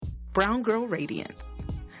Brown Girl Radiance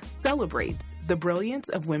celebrates the brilliance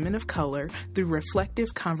of women of color through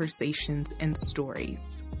reflective conversations and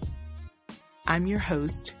stories. I'm your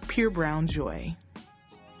host, Pure Brown Joy.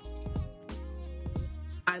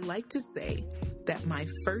 I like to say that my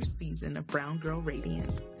first season of Brown Girl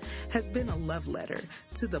Radiance has been a love letter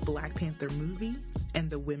to the Black Panther movie and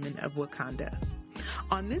the women of Wakanda.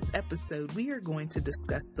 On this episode, we are going to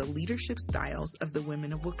discuss the leadership styles of the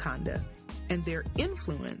women of Wakanda and their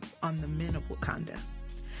influence on the men of Wakanda.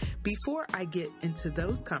 Before I get into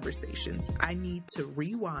those conversations, I need to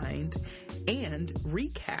rewind and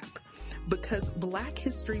recap because Black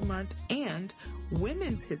History Month and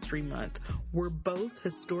Women's History Month were both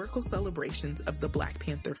historical celebrations of the Black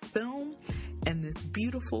Panther film and this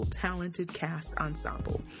beautiful, talented cast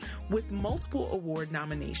ensemble with multiple award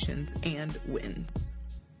nominations and wins.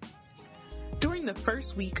 During the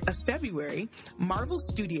first week of February, Marvel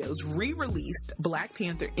Studios re-released Black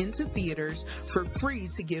Panther into theaters for free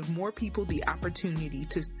to give more people the opportunity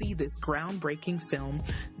to see this groundbreaking film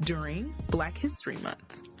during Black History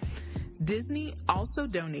Month. Disney also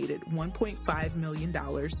donated $1.5 million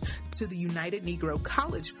to the United Negro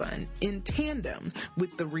College Fund in tandem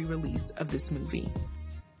with the re-release of this movie.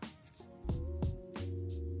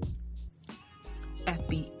 At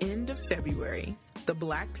the end of February, the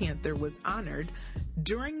Black Panther was honored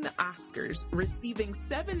during the Oscars, receiving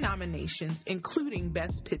 7 nominations, including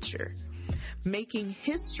Best Picture, making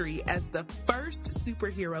history as the first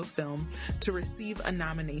superhero film to receive a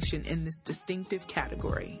nomination in this distinctive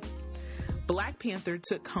category. Black Panther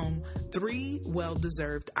took home 3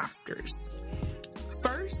 well-deserved Oscars.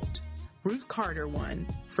 First, Ruth Carter won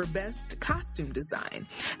for Best Costume Design.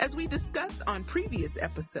 As we discussed on previous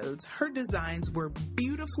episodes, her designs were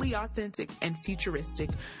beautifully authentic and futuristic,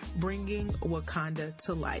 bringing Wakanda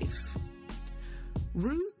to life.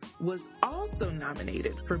 Ruth was also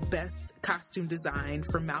nominated for Best Costume Design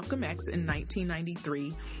for Malcolm X in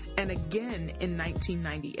 1993 and again in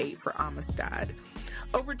 1998 for Amistad.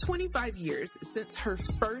 Over 25 years since her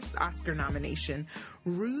first Oscar nomination,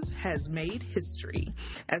 Ruth has made history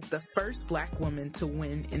as the first Black woman to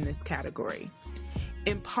win in this category.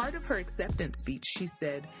 In part of her acceptance speech, she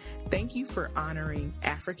said, "Thank you for honoring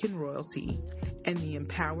African royalty and the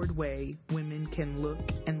empowered way women can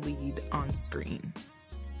look and lead on screen."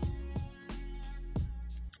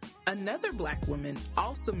 Another Black woman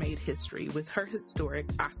also made history with her historic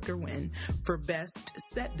Oscar win for Best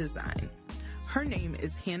Set Design. Her name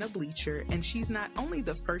is Hannah Bleacher, and she's not only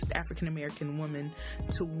the first African-American woman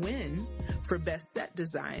to win for Best Set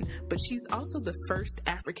Design, but she's also the first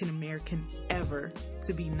African-American ever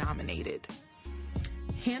to be nominated.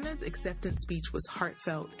 Hannah's acceptance speech was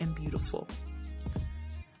heartfelt and beautiful.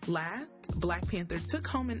 Last, Black Panther took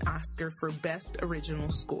home an Oscar for Best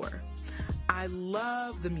Original Score. I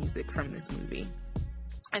love the music from this movie.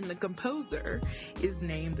 And the composer is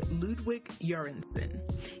named Ludwig Göransson.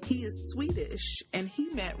 He is Swedish, and he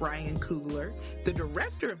met Ryan Coogler, the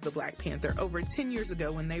director of the Black Panther, over 10 years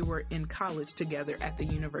ago when they were in college together at the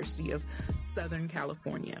University of Southern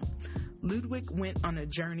California. Ludwig went on a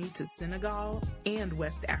journey to Senegal and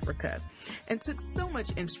West Africa and took so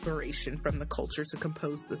much inspiration from the culture to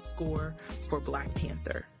compose the score for Black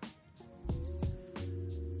Panther.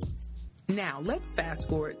 Now, let's fast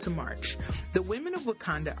forward to March. The women of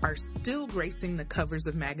Wakanda are still gracing the covers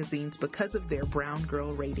of magazines because of their brown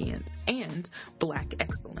girl radiance and Black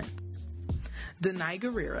excellence. Danai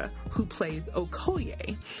Gurira, who plays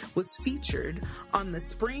Okoye, was featured on the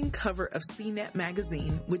spring cover of CNET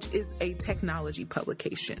magazine, which is a technology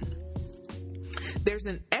publication. There's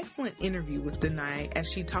an excellent interview with Danai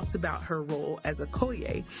as she talks about her role as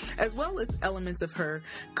Okoye, as well as elements of her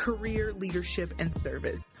career, leadership, and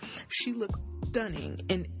service. She looks stunning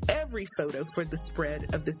in every photo for the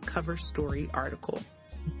spread of this cover story article.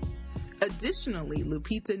 Additionally,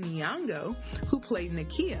 Lupita Nyong'o, who played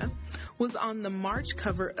Nakia, was on the March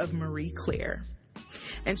cover of Marie Claire.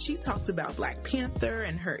 And she talked about Black Panther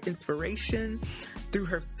and her inspiration through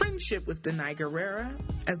her friendship with Danai Gurira,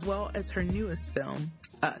 as well as her newest film,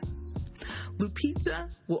 Us.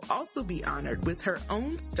 Lupita will also be honored with her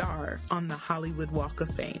own star on the Hollywood Walk of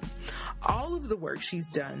Fame. All of the work she's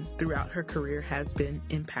done throughout her career has been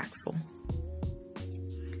impactful.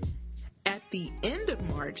 At the end of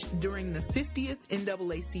March, during the 50th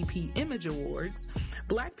NAACP Image Awards,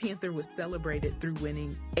 Black Panther was celebrated through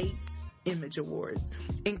winning 8 Image Awards,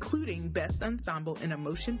 including Best Ensemble in a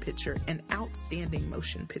Motion Picture and Outstanding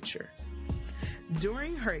Motion Picture.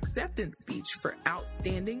 During her acceptance speech for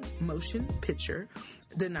Outstanding Motion Picture,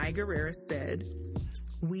 Danai Gurira said,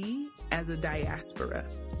 "We, as a diaspora,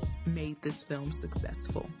 made this film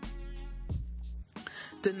successful."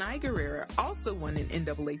 Danai Gurira also won an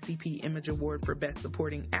NAACP Image Award for Best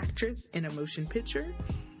Supporting Actress in a Motion Picture.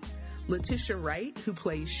 Letitia Wright, who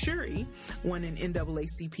plays Shuri, won an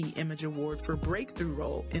NAACP Image Award for Breakthrough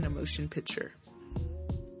Role in a Motion Picture.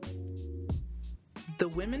 The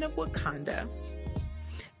Women of Wakanda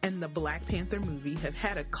and the Black Panther movie have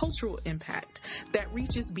had a cultural impact that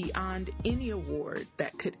reaches beyond any award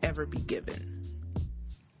that could ever be given.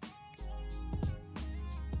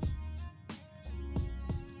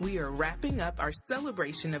 We are wrapping up our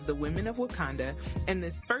celebration of the Women of Wakanda and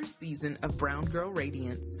this first season of Brown Girl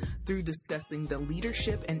Radiance through discussing the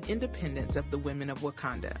leadership and independence of the Women of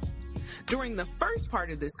Wakanda. During the first part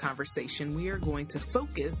of this conversation, we are going to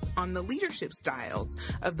focus on the leadership styles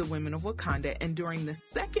of the Women of Wakanda, and during the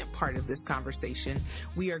second part of this conversation,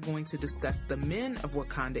 we are going to discuss the men of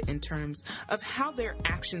Wakanda in terms of how their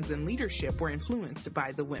actions and leadership were influenced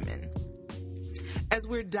by the women. As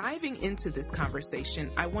we're diving into this conversation,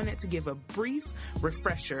 I wanted to give a brief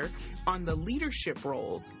refresher on the leadership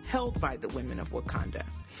roles held by the Women of Wakanda.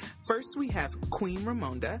 First, we have Queen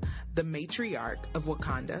Ramonda, the matriarch of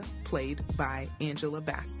Wakanda, played by Angela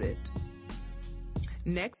Bassett.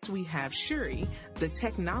 Next, we have Shuri, the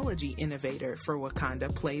technology innovator for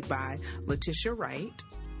Wakanda, played by Letitia Wright.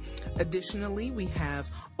 Additionally, we have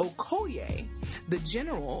Okoye, the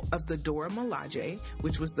general of the Dora Milaje,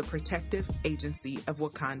 which was the protective agency of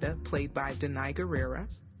Wakanda, played by Danai Gurira.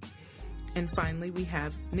 And finally, we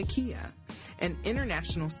have Nakia, an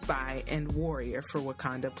international spy and warrior for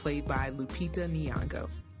Wakanda, played by Lupita Nyong'o.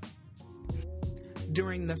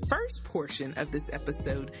 During the first portion of this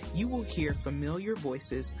episode, you will hear familiar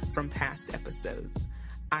voices from past episodes: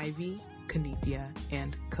 Ivy, Kanithia,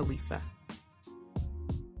 and Khalifa.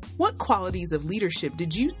 What qualities of leadership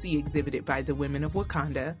did you see exhibited by the Women of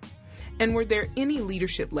Wakanda? And were there any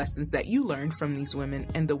leadership lessons that you learned from these women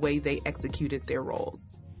and the way they executed their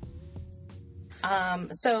roles?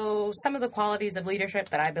 So some of the qualities of leadership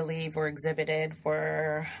that I believe were exhibited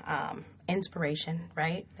were inspiration,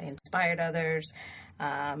 right? They inspired others.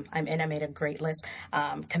 I made a great list.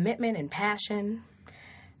 Commitment and passion,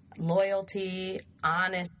 loyalty,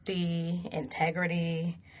 honesty,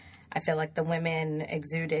 integrity. I feel like the women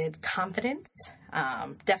exuded confidence,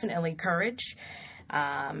 definitely courage,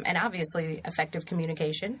 and obviously effective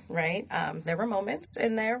communication, right? There were moments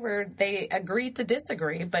in there where they agreed to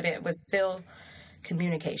disagree, but it was still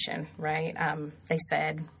communication, right? They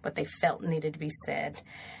said what they felt needed to be said.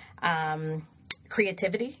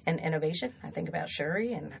 Creativity and innovation. I think about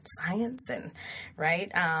Shuri and science, and right,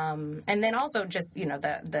 and then also just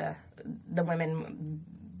the women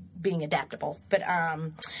being adaptable. But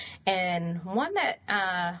and one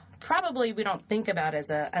that probably we don't think about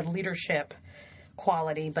as a leadership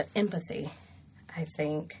quality, but empathy, I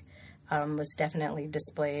think, was definitely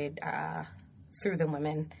displayed through the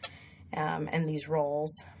women and these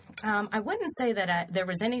roles. I wouldn't say that there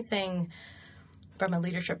was anything from a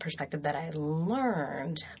leadership perspective that I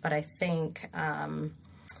learned, but I think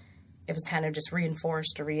it was kind of just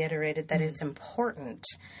reinforced or reiterated that it's important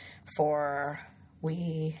for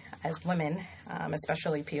we as women,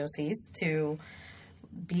 especially POCs, to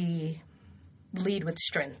lead with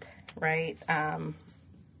strength, right?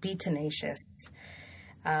 Be tenacious,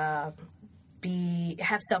 have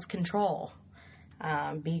self-control,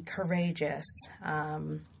 be courageous,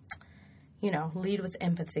 lead with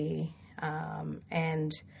empathy,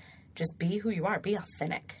 and just be who you are, be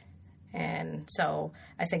authentic. And so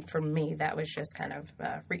I think for me, that was just kind of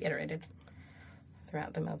reiterated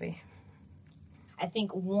throughout the movie. I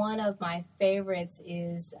think one of my favorites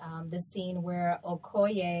is the scene where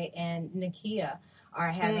Okoye and Nakia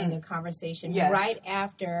are having a conversation right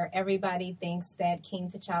after everybody thinks that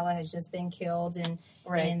King T'Challa has just been killed in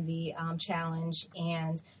the challenge.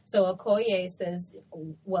 And so Okoye says,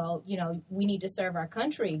 well, we need to serve our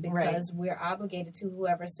country because we're obligated to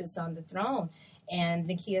whoever sits on the throne. And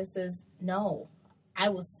Nakia says, no, I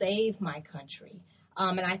will save my country.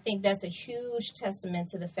 And I think that's a huge testament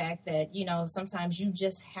to the fact that, sometimes you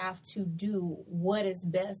just have to do what is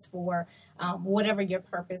best for whatever your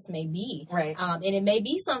purpose may be. Right. And it may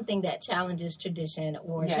be something that challenges tradition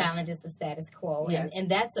or challenges the status quo. Yes. And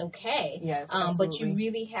that's okay. Yes, but you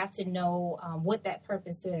really have to know what that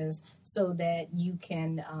purpose is so that you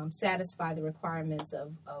can satisfy the requirements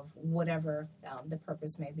of whatever the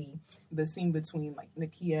purpose may be. The scene between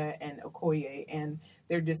Nakia and Okoye and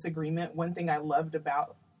their disagreement, one thing I loved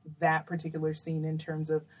about that particular scene in terms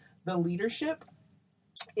of the leadership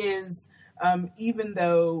is even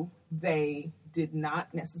though they did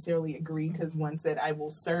not necessarily agree, because one said, I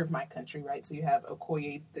will serve my country, right? So you have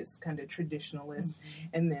Okoye, this kind of traditionalist,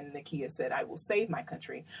 and then Nakia said, I will save my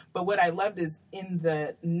country. But what I loved is in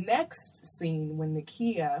the next scene when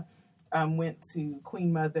Nakia went to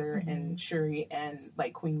Queen Mother and Shuri, and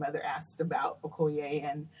like Queen Mother asked about Okoye,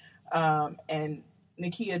 and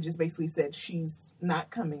Nakia just basically said she's not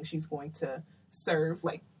coming, she's going to serve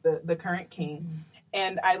like the current king.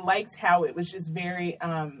 And I liked how it was just very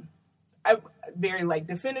very like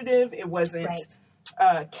definitive. It wasn't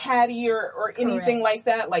catty or anything like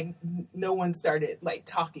that. Like no one started like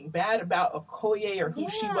talking bad about Okoye or who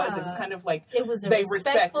she was. It was kind of like it was a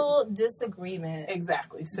respectful disagreement.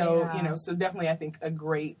 Exactly. So so definitely I think a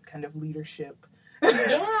great kind of leadership. And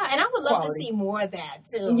I would love to see more of that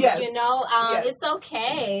too. Yes. It's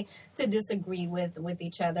okay to disagree with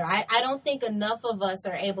each other. I don't think enough of us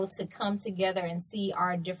are able to come together and see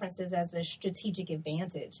our differences as a strategic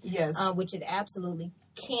advantage. Yes. Which it absolutely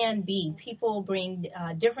can be. People bring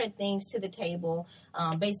different things to the table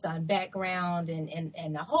based on background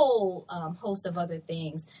and a whole host of other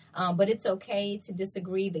things. But it's okay to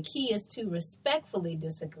disagree. The key is to respectfully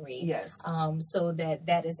disagree. Yes. So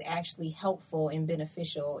that is actually helpful and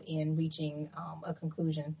beneficial in reaching a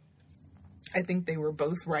conclusion. I think they were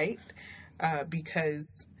both right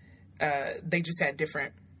because they just had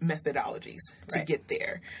different methodologies to get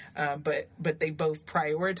there. But they both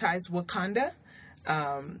prioritized Wakanda.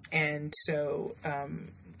 And so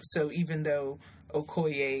even though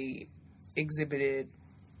Okoye exhibited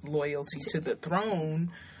loyalty to the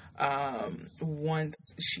throne,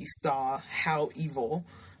 once she saw how evil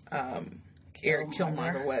Eric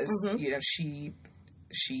Killmonger was,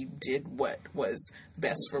 she did what was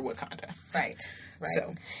best for Wakanda. Right.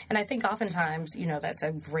 So, and I think oftentimes, that's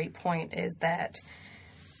a great point, is that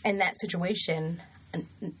in that situation,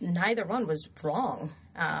 neither one was wrong,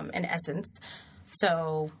 in essence.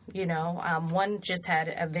 So, one just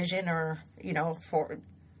had a vision for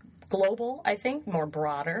global, I think, more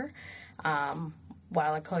broader,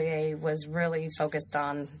 while Okoye was really focused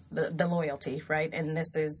on the loyalty, right? And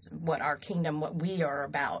this is what our kingdom, what we are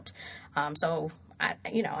about. So, I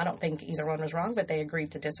don't think either one was wrong, but they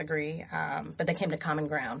agreed to disagree. But they came to common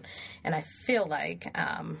ground. And I feel like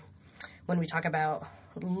when we talk about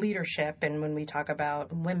leadership and when we talk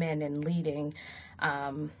about women and leading,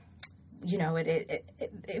 it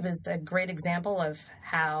was a great example of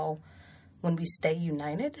how when we stay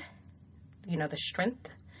united, the strength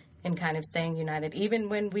in kind of staying united, even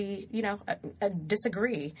when we,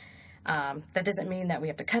 disagree. That doesn't mean that we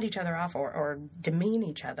have to cut each other off or demean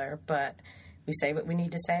each other, but we say what we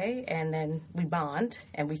need to say, and then we bond,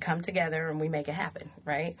 and we come together, and we make it happen,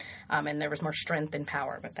 right? And there was more strength and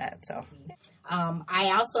power with that, so...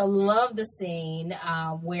 I also love the scene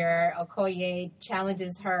where Okoye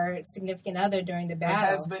challenges her significant other during the battle.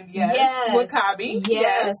 Her husband, yes. Wakabi.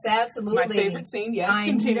 Yes, absolutely. My favorite scene, yes.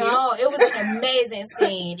 I know. It was an amazing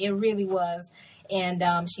scene. It really was. And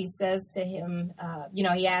she says to him,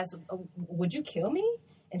 he asks, would you kill me?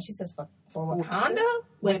 And she says, for Wakanda?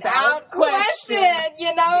 Without question,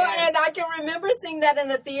 And I can remember seeing that in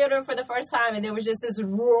the theater for the first time, and there was just this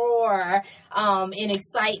roar in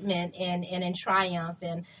excitement and in triumph.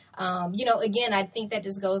 And, again, I think that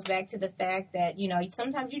just goes back to the fact that,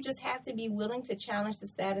 sometimes you just have to be willing to challenge the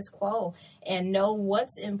status quo and know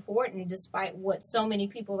what's important despite what so many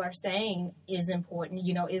people are saying is important.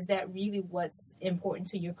 Is that really what's important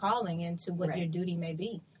to your calling and to what your duty may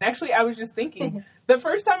be? Actually, I was just thinking, the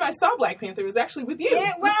first time I saw Black Panther was actually with you.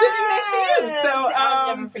 It was! Sitting next to you. So,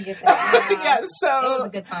 I'll never forget that. So it was a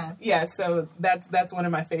good time. Yeah, so that's one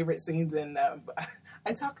of my favorite scenes, and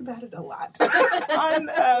I talk about it a lot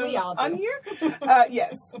on here.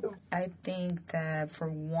 Yes. I think that for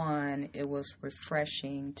one, it was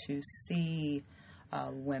refreshing to see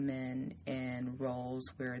women in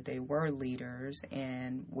roles where they were leaders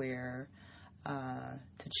and where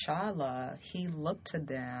T'Challa, he looked to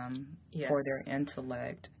them for their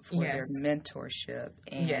intellect, for their mentorship,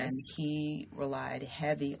 and he relied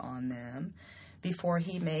heavy on them before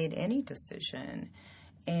he made any decision.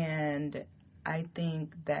 And I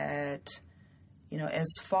think that,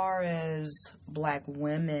 as far as Black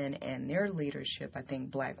women and their leadership, I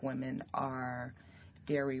think Black women are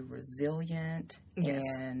very resilient.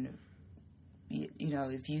 And,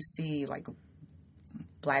 if you see, like,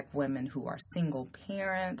 Black women who are single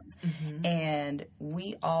parents, and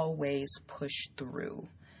we always push through.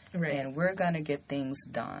 Right. And we're going to get things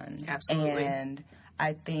done. Absolutely. And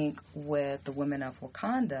I think with the women of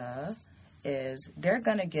Wakanda, is they're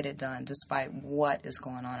going to get it done despite what is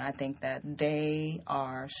going on. I think that they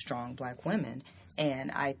are strong Black women,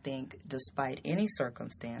 and I think despite any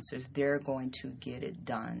circumstances, they're going to get it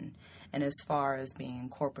done. And as far as being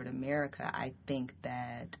corporate America, I think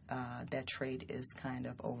that that trait is kind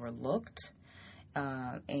of overlooked.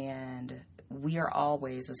 And we are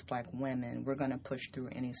always, as Black women, we're going to push through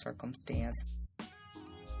any circumstance.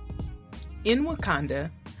 In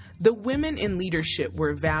Wakanda, the women in leadership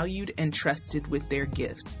were valued and trusted with their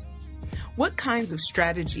gifts. What kinds of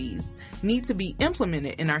strategies need to be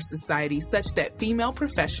implemented in our society such that female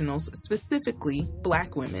professionals, specifically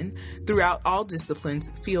Black women, throughout all disciplines,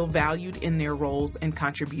 feel valued in their roles and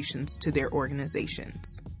contributions to their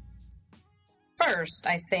organizations? First,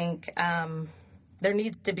 I think there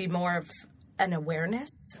needs to be more of an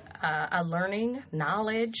awareness, a learning,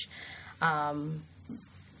 knowledge, and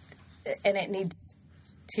it needs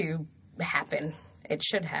to happen. It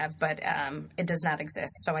should have, but it does not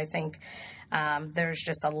exist. So I think there's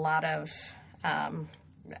just a lot of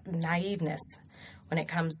naiveness when it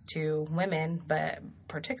comes to women, but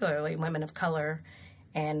particularly women of color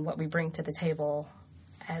and what we bring to the table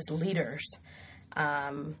as leaders.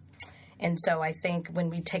 And so I think when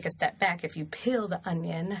we take a step back, if you peel the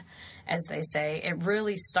onion, as they say, it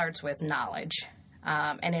really starts with knowledge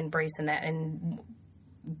and embracing that, and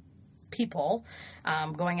people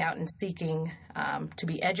going out and seeking to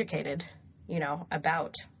be educated,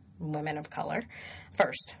 about women of color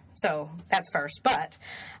first. So that's first. But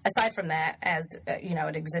aside from that, as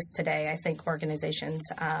it exists today, I think organizations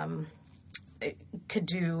could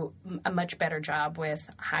do a much better job with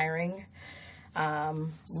hiring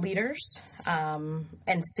leaders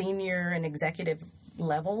and senior and executive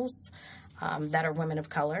levels that are women of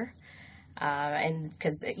color. And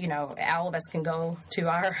because, all of us can go to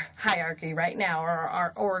our hierarchy right now or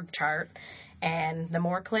our org chart, and the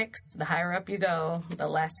more clicks, the higher up you go, the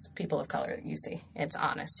less people of color you see. It's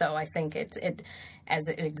honest. So I think it as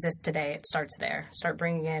it exists today, it starts there. Start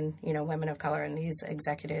bringing in, women of color in these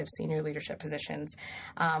executive senior leadership positions.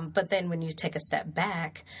 But then when you take a step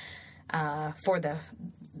back for the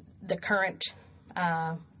current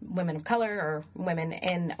women of color or women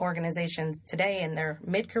in organizations today in their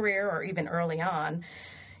mid-career or even early on,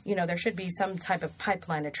 there should be some type of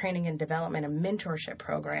pipeline, a training and development, a mentorship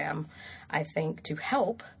program, I think, to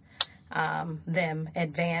help them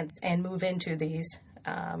advance and move into these,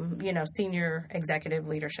 senior executive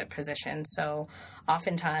leadership positions. So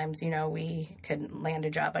oftentimes, we could land a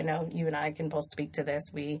job. I know you and I can both speak to this.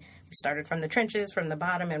 We started from the trenches, from the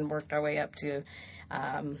bottom, and worked our way up to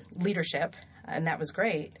leadership. And that was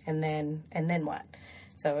great. And then what?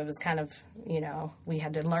 So it was kind of, we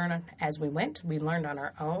had to learn as we went. We learned on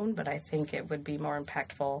our own, but I think it would be more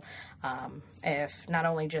impactful if not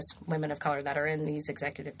only just women of color that are in these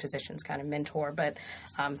executive positions kind of mentor, but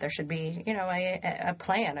there should be, a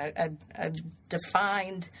plan, a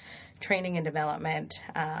defined training and development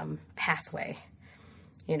pathway,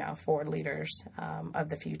 for leaders of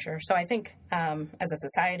the future. So I think as a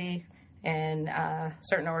society, and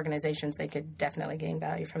certain organizations, they could definitely gain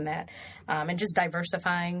value from that. And just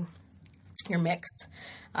diversifying your mix,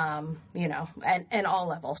 and all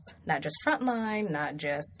levels, not just frontline, not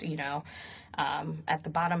just, at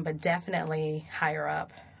the bottom, but definitely higher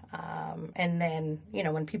up. And then,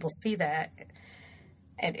 when people see that,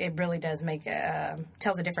 it really does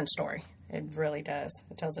tells a different story. It really does.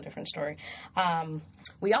 It tells a different story.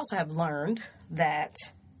 We also have learned that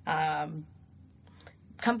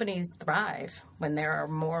companies thrive when there are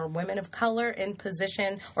more women of color in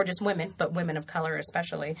position, or just women, but women of color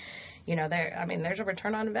especially. There's a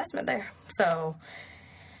return on investment there. So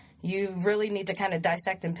you really need to kind of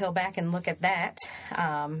dissect and peel back and look at that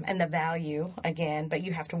and the value again. But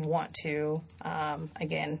you have to want to,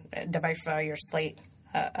 diversify your slate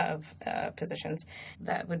of positions.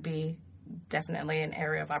 That would be definitely an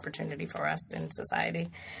area of opportunity for us in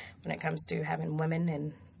society when it comes to having women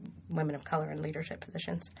and women of color in leadership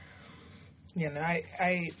positions. Yeah, no,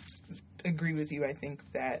 I agree with you. I think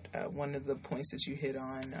that one of the points that you hit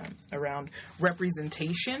on around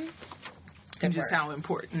representation and just how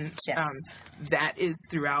important that is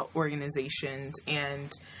throughout organizations.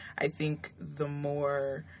 And I think the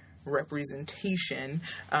more representation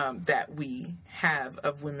that we have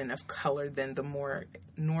of women of color, then the more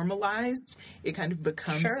normalized it kind of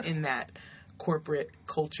becomes in that corporate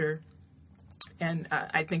culture. And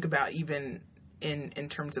I think about even in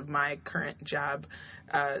terms of my current job,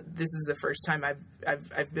 this is the first time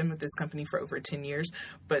I've been with this company for over 10 years,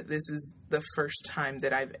 but this is the first time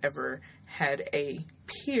that I've ever had a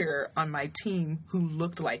peer on my team who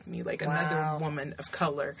looked like me, like another woman of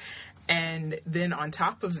color. And then on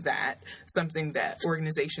top of that, something that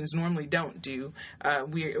organizations normally don't do,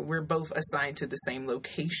 we're both assigned to the same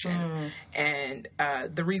location. And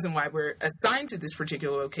the reason why we're assigned to this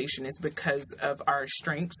particular location is because of our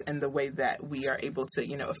strengths and the way that we are able to,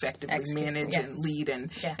 effectively manage and lead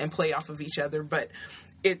and play off of each other. But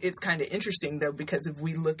it's kind of interesting, though, because if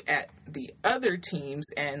we look at the other teams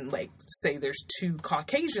and, like, say there's 2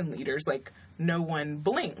 Caucasian leaders, like, no one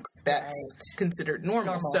blinks. That's considered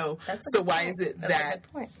normal. So why is it that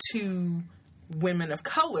 2 women of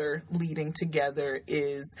color leading together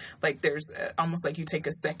is, like, there's almost like you take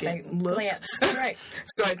a second look. Right.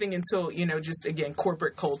 So I think until, just, again,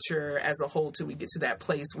 corporate culture as a whole, till we get to that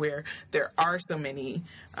place where there are so many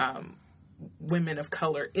women of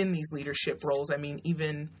color in these leadership roles. I mean,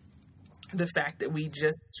 even the fact that we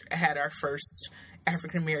just had our first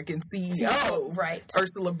African-American CEO,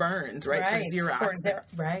 Ursula Burns, for Xerox.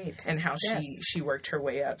 And how she worked her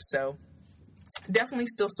way up. So definitely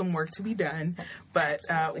still some work to be done, but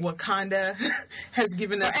Wakanda has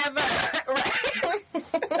given us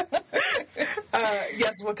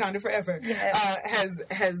yes, Wakanda Forever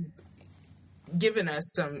has given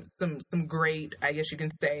us some great, I guess you can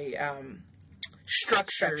say,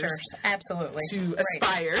 structures absolutely to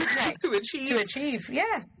aspire to achieve.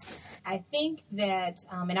 Yes, I think that,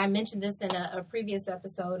 and I mentioned this in a previous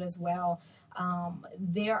episode as well,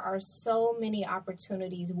 there are so many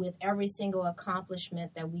opportunities with every single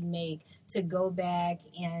accomplishment that we make to go back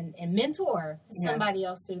and mentor somebody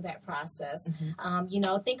else through that process.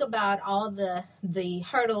 Think about all the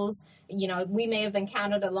hurdles, we may have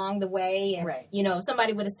encountered along the way. And,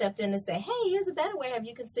 somebody would have stepped in and said, hey, here's a better way. Have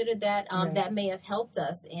you considered that? That may have helped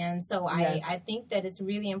us. And so I think that it's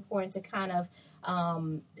really important to kind of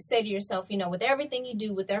say to yourself, with everything you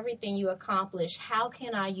do, with everything you accomplish, how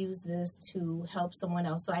can I use this to help someone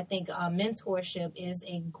else? So I think mentorship is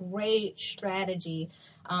a great strategy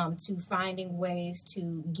to finding ways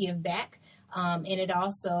to give back. And it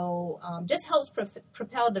also just helps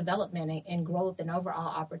propel development and growth and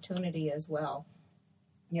overall opportunity as well.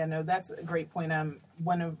 Yeah, no, that's a great point.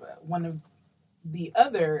 One of the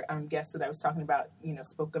other guests that I was talking about,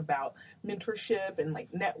 spoke about mentorship and, like,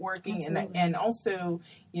 networking. and also,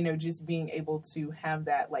 just being able to have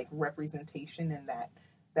that, like, representation and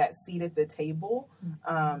that seat at the table.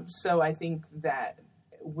 So I think that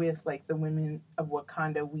with, like, the women of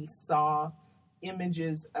Wakanda, we saw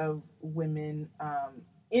images of women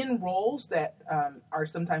in roles that are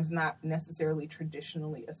sometimes not necessarily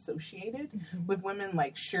traditionally associated with women,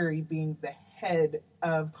 like Shuri being the head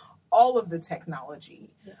of all of the technology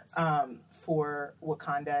for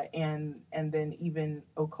Wakanda, and then even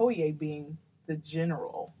Okoye being the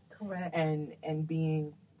general, correct, and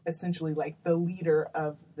being essentially like the leader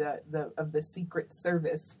of the secret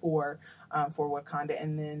service for Wakanda,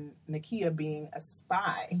 and then Nakia being a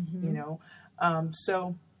spy,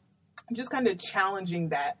 so just kind of challenging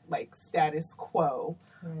that, like, status quo,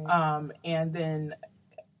 and then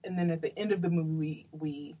at the end of the movie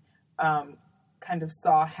we kind of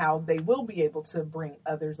saw how they will be able to bring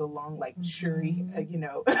others along, like Shuri,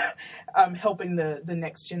 helping the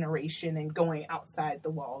next generation and going outside the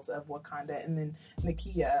walls of Wakanda, and then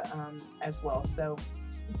Nakia as well. So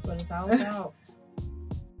that's what it's all about.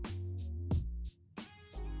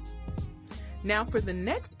 Now, for the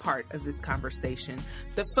next part of this conversation,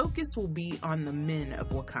 the focus will be on the men of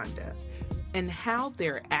Wakanda and how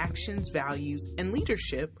their actions, values, and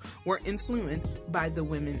leadership were influenced by the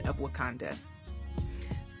women of Wakanda.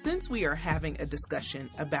 Since we are having a discussion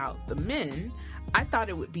about the men, I thought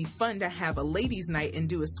it would be fun to have a ladies' night and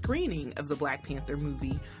do a screening of the Black Panther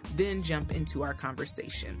movie, then jump into our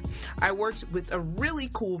conversation. I worked with a really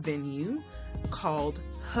cool venue called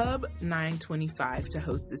Hub 925 to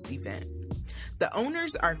host this event. The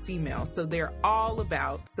owners are female, so they're all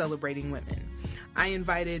about celebrating women. I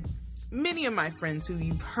invited many of my friends who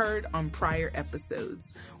you've heard on prior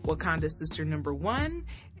episodes, Wakanda Sister number 1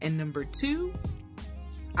 and number 2,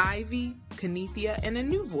 Ivy, Kenethia, and a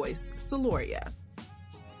new voice, Soloria.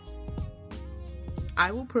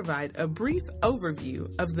 I will provide a brief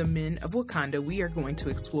overview of the men of Wakanda we are going to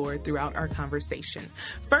explore throughout our conversation.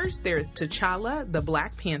 First, there is T'Challa, the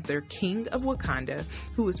Black Panther, King of Wakanda,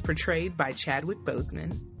 who is portrayed by Chadwick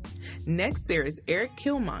Boseman. Next, there is Eric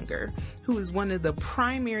Killmonger, who is one of the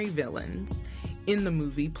primary villains in the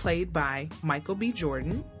movie, played by Michael B.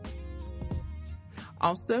 Jordan.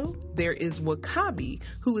 Also, there is W'Kabi,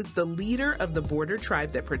 who is the leader of the border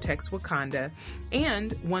tribe that protects Wakanda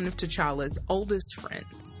and one of T'Challa's oldest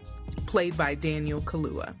friends, played by Daniel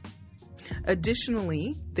Kaluuya.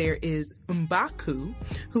 Additionally, there is M'Baku,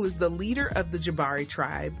 who is the leader of the Jabari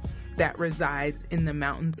tribe that resides in the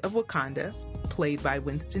mountains of Wakanda, played by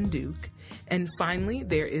Winston Duke. And finally,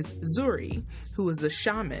 there is Zuri, who is a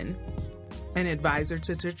shaman, an advisor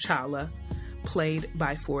to T'Challa, played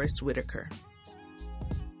by Forest Whitaker.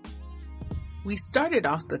 We started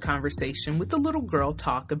off the conversation with a little girl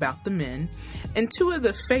talk about the men, and two of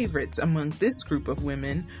the favorites among this group of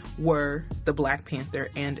women were the Black Panther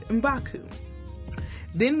and M'Baku.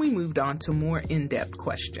 Then we moved on to more in-depth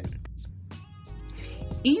questions.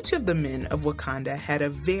 Each of the men of Wakanda had a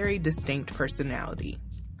very distinct personality.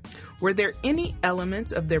 Were there any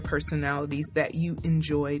elements of their personalities that you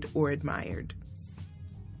enjoyed or admired?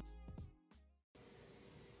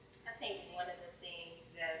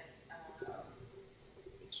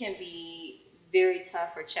 Can be very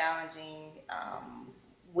tough or challenging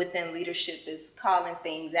within leadership is calling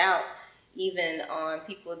things out, even on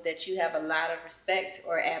people that you have a lot of respect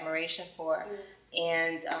or admiration for.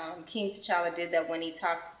 And King T'Challa did that when he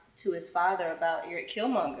talked to his father about Eric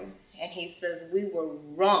Killmonger, and he says, we were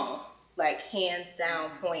wrong, like hands down,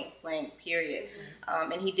 point blank, period.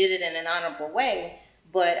 And he did it in an honorable way,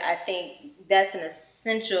 but I think that's an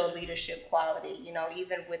essential leadership quality, you know,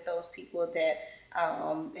 even with those people that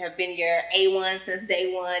have been your A1 since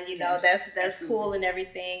day one, you know, that's absolutely cool and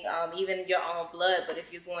everything, even your own blood. But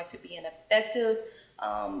if you're going to be an effective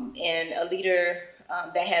and a leader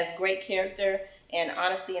that has great character and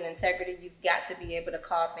honesty and integrity, you've got to be able to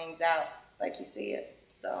call things out like you see it.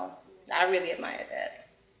 So I really admire that.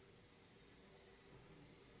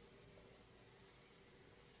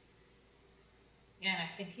 Yeah, and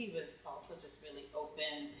I think he was also just really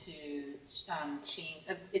open to change.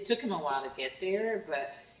 It took him a while to get there,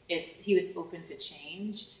 but he was open to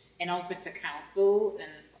change and open to counsel,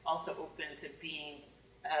 and also open to being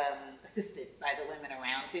assisted by the women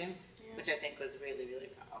around him, which I think was really,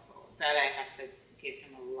 really powerful. That I have to give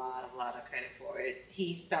him a lot of credit for it.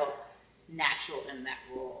 He felt natural in that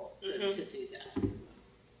role to do that. So.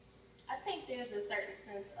 I think there's a certain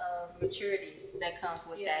sense of maturity that comes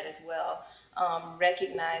with that as well.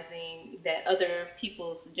 Recognizing that other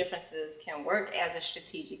people's differences can work as a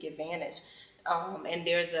strategic advantage. And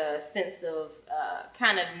there's a sense of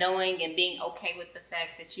kind of knowing and being okay with the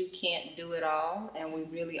fact that you can't do it all, and we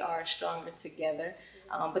really are stronger together.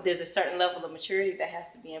 But there's a certain level of maturity that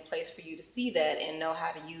has to be in place for you to see that and know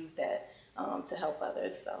how to use that to help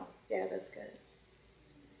others. So, yeah, that's good.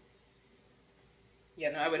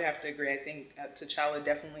 Yeah, no, I would have to agree. I think T'Challa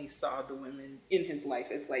definitely saw the women in his life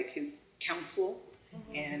as like his counsel,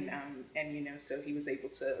 and you know, so he was able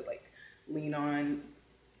to like lean on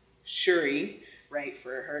Shuri, right, for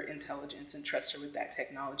her intelligence and trust her with that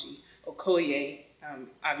technology. Okoye,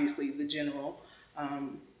 obviously the general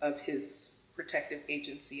of his protective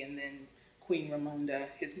agency, and then Queen Ramonda,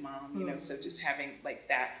 his mom. You know, so just having like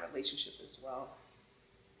that relationship as well.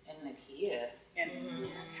 And Nakia. And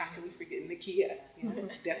how can we forget Nakia? Yeah,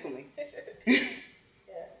 definitely.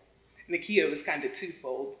 Nakia was kind of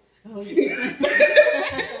twofold. Oh, yeah.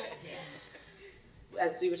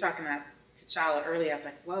 As we were talking about T'Challa earlier, I was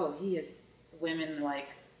like, whoa, he has women like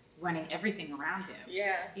running everything around him.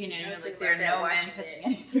 Yeah. You know, like there are no men touching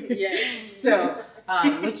anything. Yeah. So,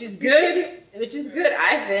 which is good,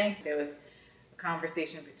 I think. There was a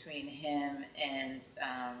conversation between him and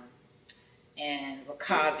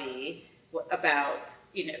W'Kabi about,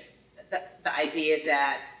 you know, the idea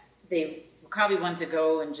that W'Kabi wanted to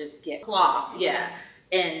go and just get Claw. Yeah.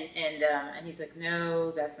 And he's like,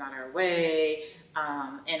 no, that's not our way.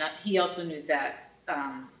 And he also knew that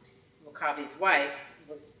W'Kabi's wife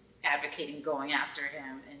was advocating going after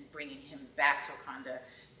him and bringing him back to Wakanda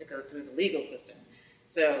to go through the legal system.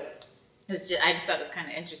 So I just thought it was kind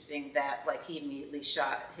of interesting that like he immediately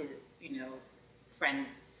shot his, you know, friend's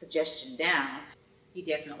suggestion down. He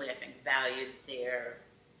definitely, I think, valued their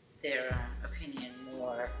opinion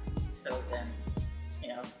more so than, you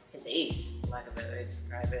know, his ace, for lack of a better way to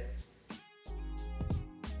describe it.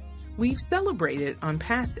 We've celebrated on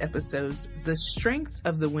past episodes the strength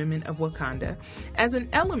of the women of Wakanda as an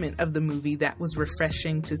element of the movie that was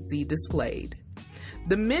refreshing to see displayed.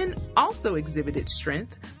 The men also exhibited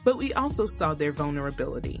strength, but we also saw their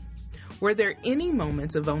vulnerability. Were there any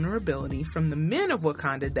moments of vulnerability from the men of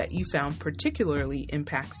Wakanda that you found particularly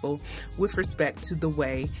impactful with respect to the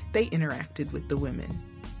way they interacted with the women?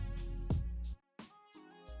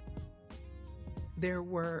 There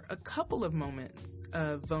were a couple of moments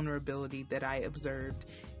of vulnerability that I observed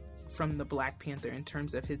from the Black Panther in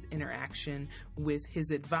terms of his interaction with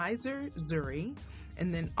his advisor, Zuri,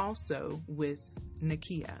 and then also with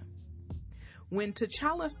Nakia. When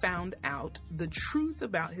T'Challa found out the truth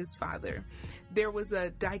about his father, there was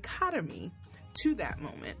a dichotomy to that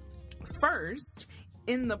moment. First,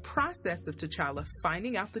 In the process of T'Challa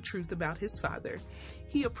finding out the truth about his father,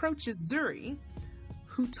 he approaches Zuri,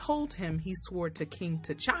 who told him he swore to King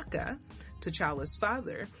T'Chaka, T'Challa's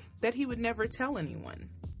father, that he would never tell anyone.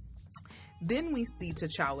 Then we see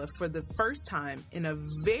T'Challa for the first time in a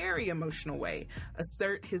very emotional way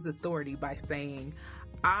assert his authority by saying,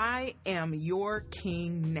 "I am your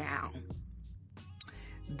king now."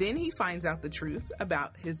 Then he finds out the truth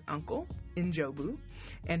about his uncle, N'Jobu,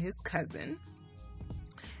 and his cousin.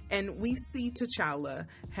 And we see T'Challa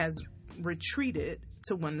has retreated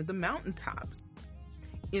to one of the mountaintops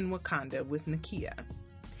in Wakanda with Nakia.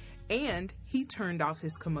 And he turned off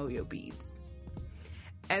his Kimoyo beads.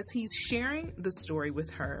 As he's sharing the story with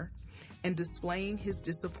her and displaying his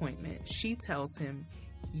disappointment, she tells him,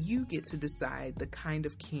 "You get to decide the kind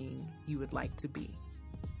of king you would like to be."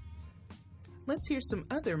 Let's hear some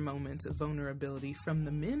other moments of vulnerability from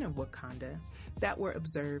the men of Wakanda that were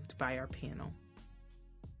observed by our panel.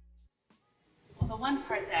 Well, the one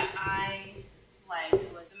part that I liked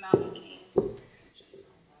was the Mountain King.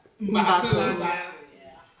 M'Baku.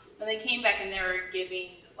 Yeah. When they came back and they were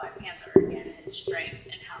giving the Black Panther again his strength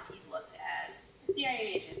and how he looked at the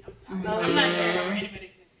CIA agent. I'm sorry. I'm not going to remember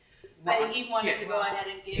anybody's name. But he wanted to go ahead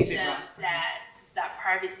and give them that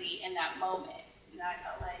privacy in that moment. And I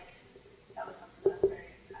felt like that was something that was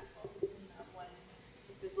very impactful. When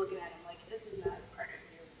just looking at him like, this is not part of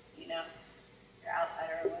you, you're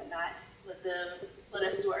outsider or whatnot. Let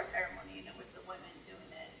us do our ceremony, and it was the women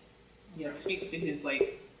doing it. Yeah, it speaks to his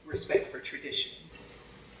respect for tradition.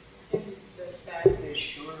 And the fact that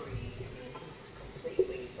Shuri, he was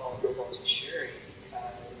completely vulnerable to Shuri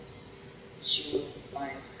because she was the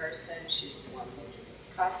science person, she was the one making his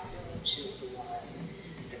costume, she was the one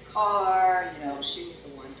in the car, she was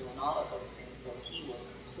the one doing all of those things. So he was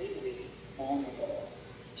completely vulnerable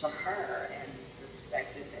to her and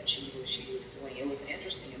respected that she knew what she was doing. It was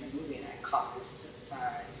interesting in the movie, and I caught this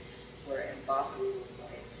time, where M'Baku was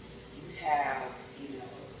like, you have,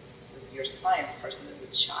 your science person is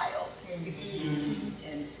a child. Mm-hmm.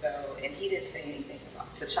 And he didn't say anything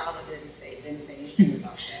about, T'Challa didn't say anything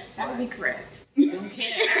about that. That would be correct. Don't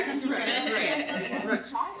care.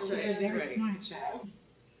 She's a very smart child.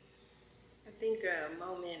 I think a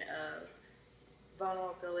moment of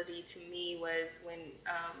vulnerability to me was when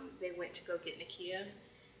they went to go get Nakia,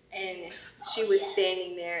 and she was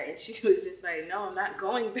standing there and she was just like, "No, I'm not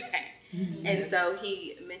going back." Mm-hmm. And so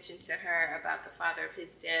he mentioned to her about the father of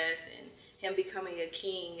his death and him becoming a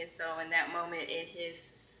king. And so in that moment, in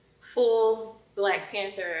his full Black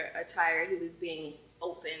Panther attire, he was being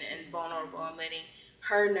open and vulnerable and letting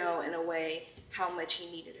her know in a way how much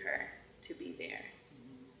he needed her to be there.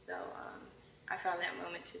 So I found that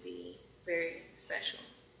moment to be very special.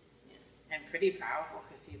 And pretty powerful,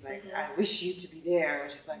 because he's like, I wish you to be there.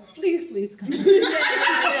 She's like, please come. It's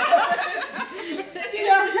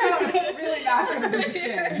really not going to be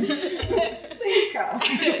sin. Please come.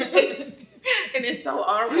 And it's so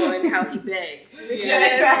honorable in how he begs.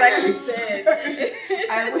 Like you said.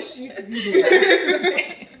 I wish you to be there.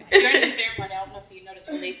 During the ceremony, I don't know if you noticed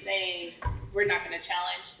when they say, "We're not going to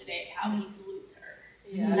challenge today," how he salutes her.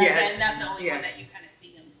 Yeah. That's the only one that you kind of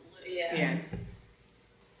see him salute. Yeah.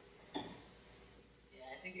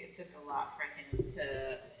 I think it took a lot for him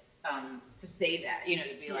to say that,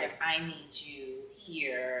 to be like, I need you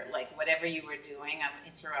here, like whatever you were doing, I'm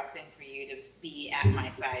interrupting for you to be at my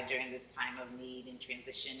side during this time of need and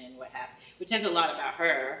transition and what have you, which has a lot about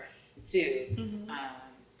her too. Mm-hmm.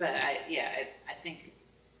 But I think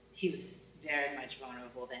he was very much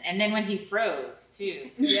vulnerable then. And then when he froze too.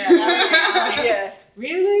 Yeah.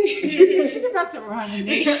 Really? You're about to run a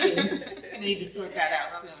nation. I need to sort that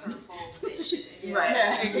out soon. Right.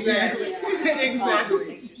 Yeah, exactly. Exactly.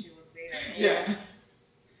 Make sure she was there. Yeah.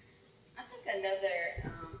 I think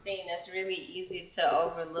another thing that's really easy to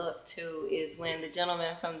overlook too is when the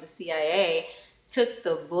gentleman from the CIA took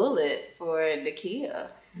the bullet for Nakia.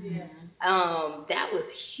 Yeah. That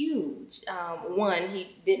was huge. One,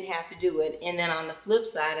 he didn't have to do it, and then on the flip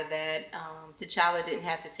side of that, T'Challa didn't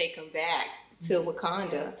have to take him back to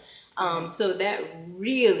Wakanda. So that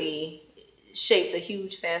really shaped a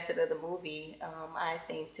huge facet of the movie, I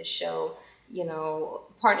think, to show,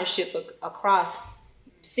 partnership across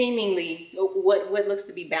seemingly what looks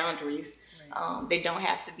to be boundaries. Right. They don't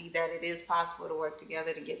have to be that. It is possible to work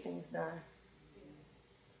together to get things done.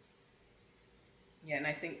 Yeah, and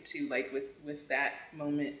I think too, with that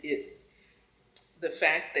moment, the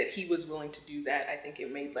fact that he was willing to do that, I think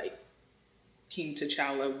it made King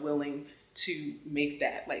T'Challa willing to make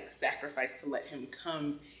that sacrifice to let him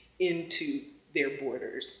come into their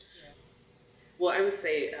borders. Yeah. Well, I would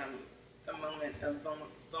say a moment of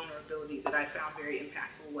vulnerability that I found very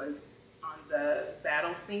impactful was on the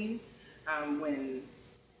battle scene when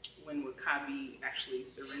W'Kabi actually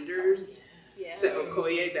surrenders to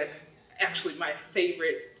Okoye. That's actually my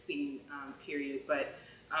favorite scene, period. But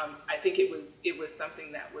I think it was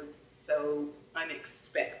something that was so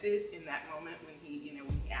unexpected in that moment when he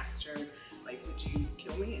asked her, like, would you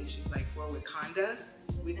kill me? And she's like, for Wakanda,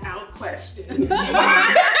 without question.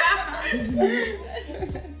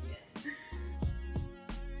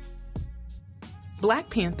 Black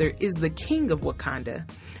Panther is the king of Wakanda.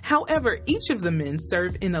 However, each of the men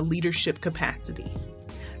serve in a leadership capacity.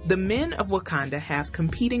 The men of Wakanda have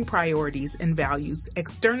competing priorities and values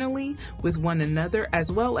externally with one another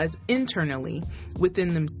as well as internally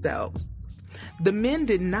within themselves. The men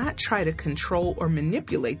did not try to control or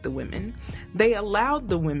manipulate the women. They allowed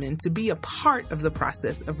the women to be a part of the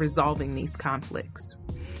process of resolving these conflicts.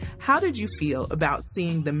 How did you feel about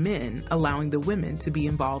seeing the men allowing the women to be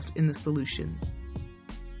involved in the solutions?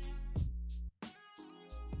 I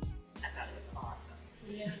thought it was awesome.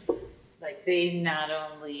 Yeah. Like, they not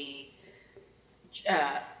only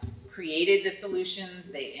created the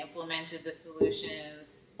solutions, they implemented the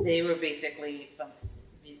solutions. They were basically from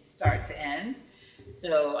start to end.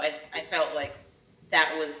 So I felt like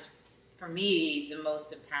that was, for me, the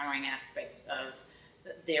most empowering aspect of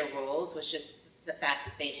their roles, was just the fact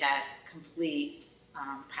that they had complete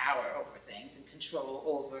power over things and control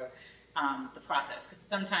over the process. Because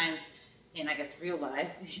sometimes in, I guess, real life,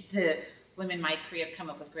 the women might come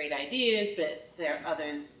up with great ideas, but there are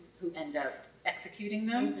others who end up executing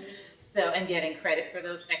them. So, and getting credit for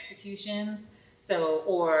those executions. So,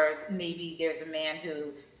 or maybe there's a man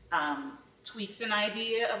who tweaks an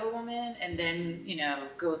idea of a woman and then,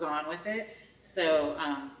 goes on with it. So,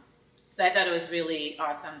 so I thought it was really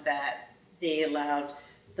awesome that they allowed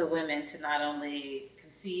the women to not only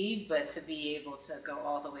conceive, but to be able to go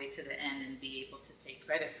all the way to the end and be able to take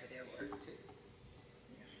credit for their work too.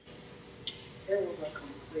 It was a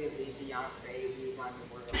completely Beyonce, we run the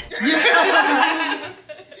world.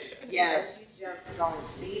 Yes. You just don't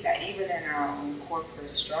see that. Even in our own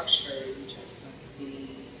corporate structure, you just don't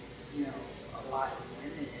see, a lot of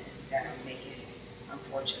women that are making,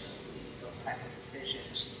 unfortunately, those type of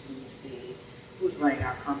decisions. We see who's running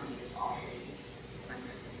our company is always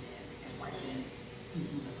primarily men and white men.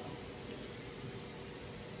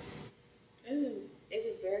 It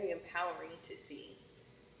was very empowering to see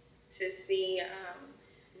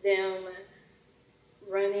them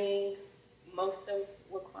running most of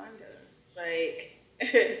Wakanda. Like,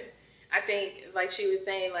 I think, like she was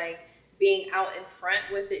saying, like, being out in front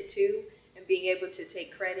with it too, and being able to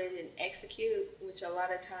take credit and execute, which a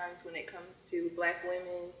lot of times when it comes to Black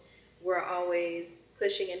women, we're always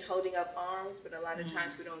pushing and holding up arms, but a lot of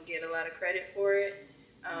times we don't get a lot of credit for it.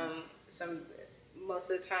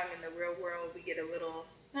 Most of the time in the real world, we get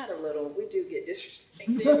we do get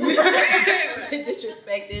disrespected. And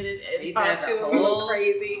talked to a little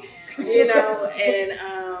crazy, and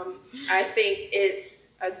I think it's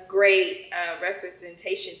a great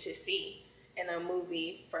representation to see in a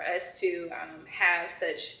movie for us to have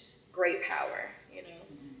such great power, and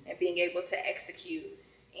being able to execute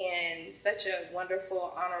in such a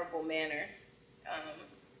wonderful, honorable manner.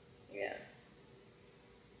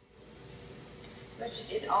 But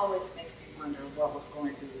it always makes me wonder what was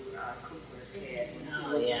going through Cooper's head when he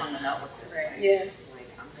was coming up with this thing. Yeah. Like,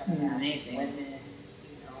 I'm going to have women,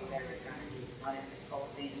 that are going to be running this whole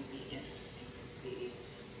thing. It would be interesting to see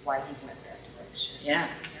why he went that direction. Yeah.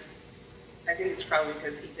 I think it's probably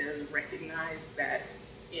because he does recognize that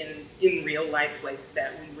in real life, like,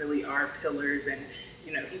 that we really are pillars, and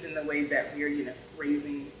even the way that we're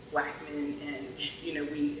raising Black men, and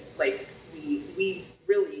we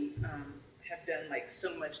really have done like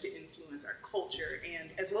so much to influence our culture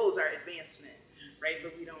and as well as our advancement, right?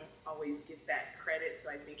 But we don't always get that credit. So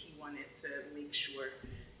I think he wanted to make sure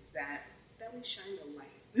that we shine the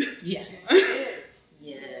light. Yes.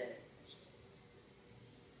 Yes.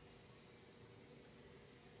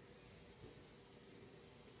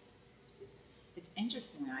 It's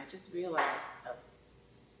interesting. I just realized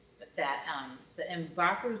that the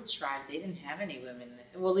Mbaku tribe, they didn't have any women.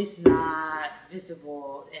 Well, at least not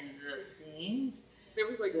visible in the scenes. There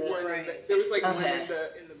was like one. One in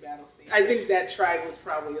the battle scene. I think that tribe was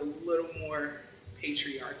probably a little more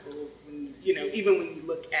patriarchal. When, even when you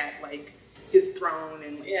look at like his throne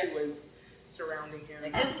and who was surrounding him.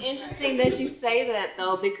 It's interesting that you say that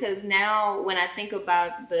though, because now when I think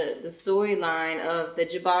about the storyline of the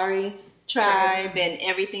Jabari tribe and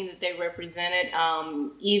everything that they represented,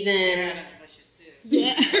 even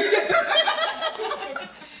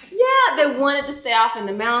Yeah, they wanted to stay off in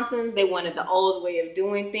the mountains. They wanted the old way of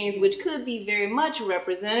doing things, which could be very much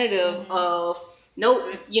representative of,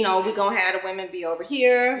 nope, you know, we're going to have the women be over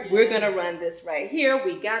here. We're going to run this right here.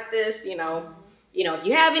 We got this, you know. You know, if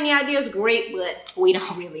you have any ideas, great, but we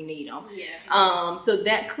don't really need them. Yeah. So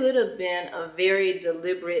that could have been a very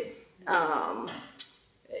deliberate kind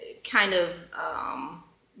of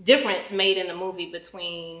difference made in the movie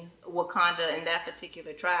between Wakanda and that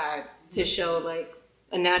particular tribe to show like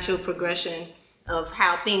a natural progression of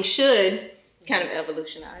how things should kind of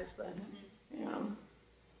evolutionize. But you know.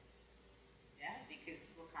 Yeah,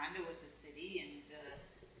 because Wakanda was a city and the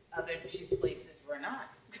other two places were not.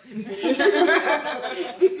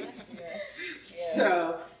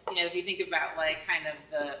 So, you know, if you think about like kind of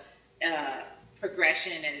the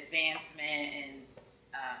progression and advancement and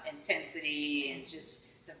intensity and just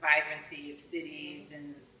the vibrancy of cities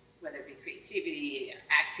and whether it be creativity,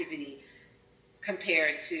 activity,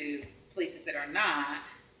 compared to places that are not,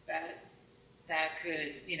 that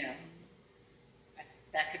could, you know,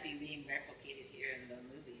 that could be being replicated here in the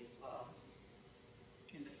movie as well.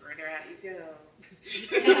 And the further out you go.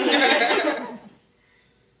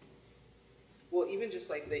 Well, even just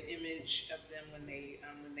like the image of them when they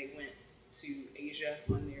went to Asia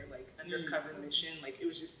on their like undercover mission, like it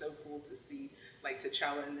was just so cool to see like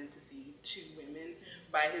T'Challa and then to see two women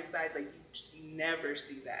by his side. Like you just never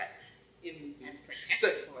see that in movies.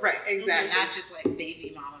 So, right, exactly. Not just like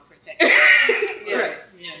baby mama protector, yeah. Right.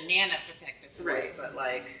 You know, Nana protector force, right. But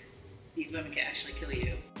like these women can actually kill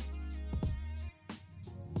you.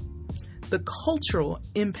 The cultural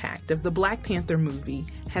impact of the Black Panther movie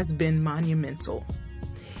has been monumental.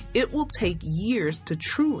 It will take years to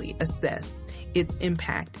truly assess its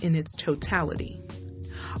impact in its totality.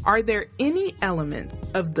 Are there any elements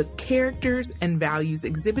of the characters and values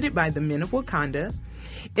exhibited by the men of Wakanda,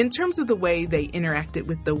 in terms of the way they interacted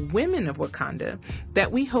with the women of Wakanda,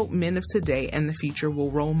 that we hope men of today and the future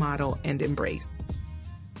will role model and embrace?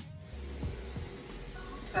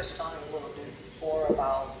 I touched on it a little bit before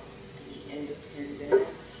about the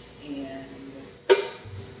independence and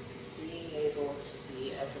being able to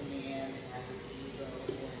be as a man and as an ego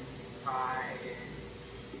and pride and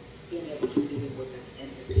being able to be with an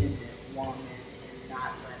independent woman and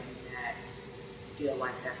not letting that feel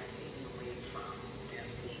like that's taken away from them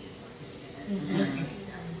being a man. I think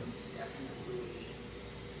that was definitely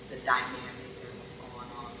the dynamic that was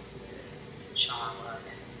going on with T'Challa and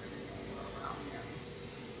the women that were around him.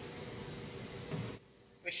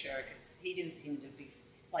 For sure, because he didn't seem to be,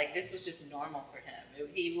 like, this was just normal for him.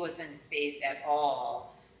 He wasn't fazed at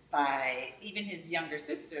all by even his younger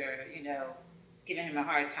sister, you know, giving him a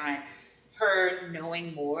hard time. Her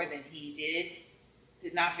knowing more than he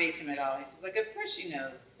did not faze him at all. He's just like, of course she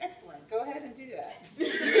knows. Excellent. Go ahead and do that.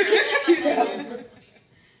 You know?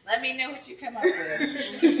 Let me know what you come up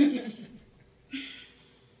with.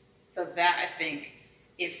 So that, I think,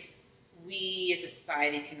 if we as a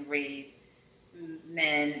society can raise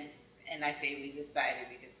men, and I say we as a society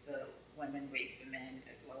because the women raise the men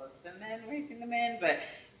as well as the men raising the men, but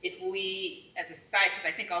if we as a society,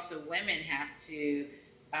 because I think also women have to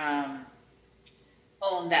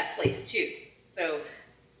own that place too. So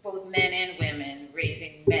both men and women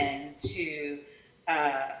raising men to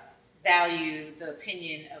value the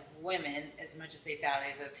opinion of women as much as they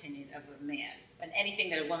value the opinion of a man. And anything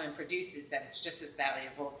that a woman produces that's just as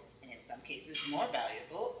valuable, and in some cases more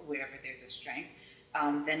valuable, wherever there's a strength,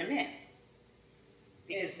 than a man's.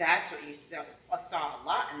 Because that's what you saw a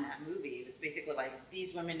lot in that movie. It was basically like,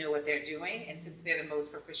 these women know what they're doing, and since they're the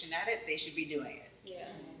most proficient at it, they should be doing it. Yeah.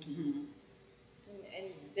 Mm-hmm.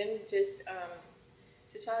 And them just,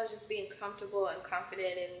 T'Challa just being comfortable and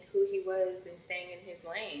confident in who he was and staying in his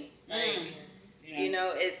lane. Like, you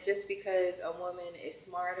know, it just because a woman is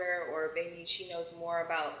smarter or maybe she knows more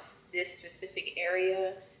about this specific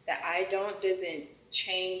area that I don't doesn't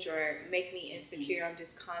change or make me insecure. I'm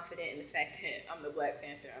just confident in the fact that I'm the Black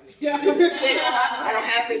Panther. I don't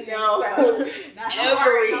have to know everything.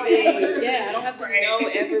 Yeah, I don't have to know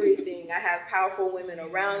everything. I have powerful women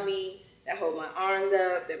around me that hold my arms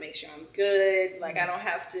up, that make sure I'm good. Like, I don't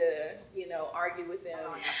have to, you know, argue with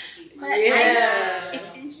them.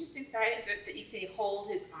 It's interesting, sorry, that you say hold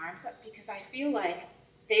his arms up, because I feel like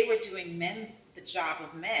they were doing the job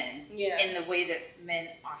of men in the way that men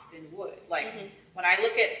often would. Like, when I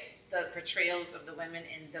look at the portrayals of the women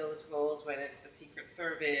in those roles, whether it's the Secret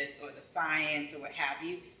Service or the science or what have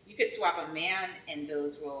you, you could swap a man in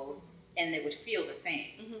those roles and it would feel the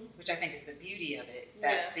same, which I think is the beauty of it,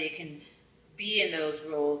 that they can be in those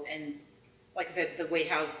roles, and like I said, the way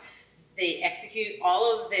how they execute,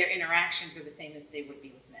 all of their interactions are the same as they would be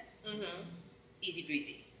with men. Easy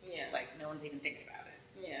breezy. Yeah. Like, no one's even thinking about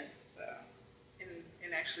it. Yeah. So,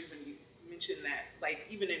 and actually, when you mention that, like,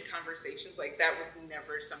 even in conversations, like, that was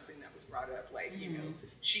never something that was brought up. Like, you know,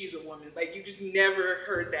 she's a woman. Like, you just never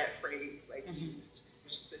heard that phrase, like, used. It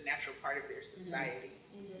was just a natural part of their society.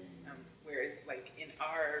 Whereas, like, in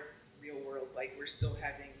our real world, like, we're still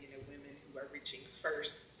having, you know, women who are reaching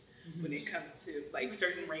first when it comes to, like,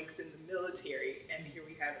 certain ranks in the military. And here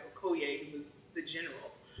we have Okoye, who was the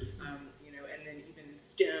general, you know, and then even in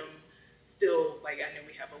STEM, still, like, I know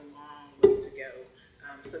we have a long way to go.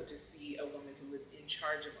 So to see a woman who was in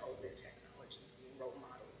charge of all of their technologies being role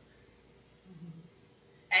model.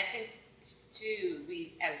 I think, too,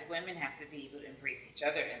 we as women have to be able to embrace each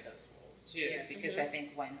other in those roles, too. Yes. Because I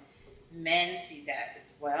think when men see that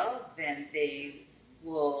as well, then they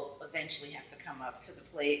will eventually have to come up to the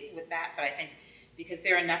plate with that. But I think because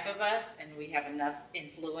there are enough of us and we have enough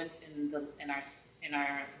influence in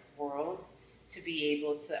our worlds to be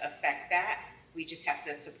able to affect that, we just have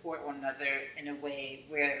to support one another in a way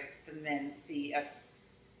where the men see us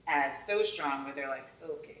as so strong, where they're like,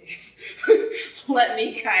 okay, let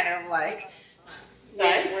me kind of like,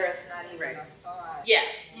 sorry? Where it's not even a thought. Yeah,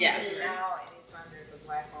 yes. Now, anytime there's a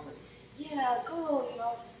black woman, yeah, go, you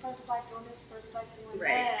know, it's the first black doing this, first black doing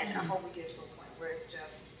that. I hope we get to a point where it's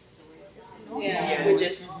just the way it's normal. Yeah, we're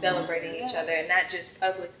just celebrating each other, and not just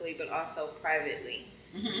publicly, but also privately.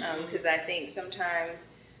 Because I think sometimes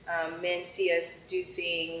men see us do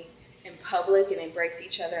things in public and embrace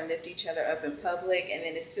each other and lift each other up in public, and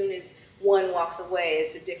then as soon as one walks away,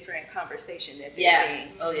 it's a different conversation that they're seeing.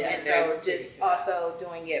 Oh yeah. And so just also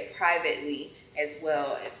doing it privately as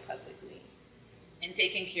well as publicly. And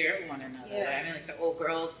taking care of one another. Yeah. I mean, like the old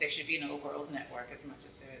girls, there should be an old girls network as much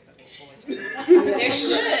as there is an old boys network. There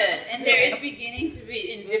should. And there is beginning to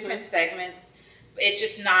be in different segments. It's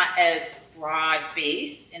just not as broad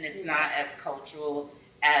based and it's not as cultural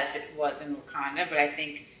as it was in Wakanda. But I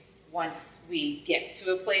think once we get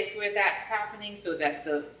to a place where that's happening so that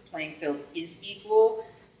the playing field is equal,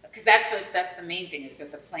 because that's the main thing, is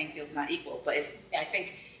that the playing field's not equal. But I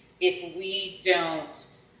think if we don't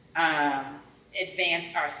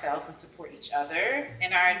advance ourselves and support each other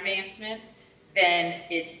in our advancements, then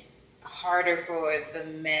it's harder for the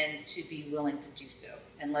men to be willing to do so,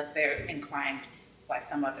 unless they're inclined by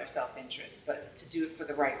some other self-interest. But to do it for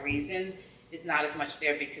the right reason is not as much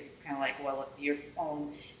there, because it's kind of like, well, if your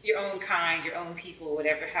own kind, your own people,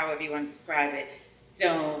 whatever, however you want to describe it,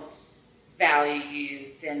 don't value you,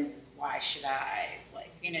 then why should I,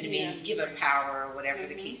 like, you know what I mean, give up power or whatever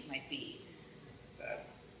the case might be.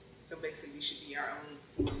 So basically, we should be our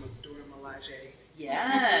own form of Dora Milaje.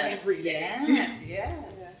 Yes. Every day. Yes. Yeah.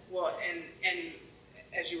 Well, and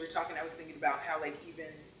as you were talking, I was thinking about how, like, even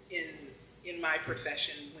in my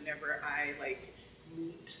profession, whenever I like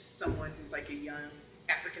meet someone who's like a young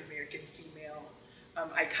African American female,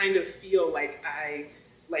 I kind of feel like I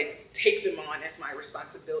like take them on as my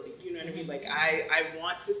responsibility. You know what I mean? Like I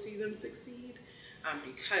want to see them succeed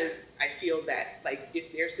because I feel that, like,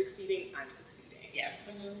 if they're succeeding, I'm succeeding. Yes.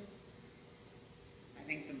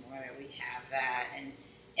 I think the more that we have that,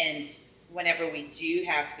 and whenever we do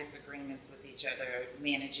have disagreements with each other,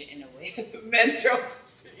 manage it in a way that the men don't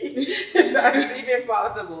see. That's even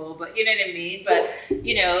possible, but you know what I mean? But,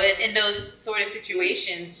 you know, in those sort of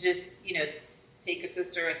situations, just, you know, take a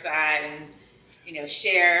sister aside and, you know,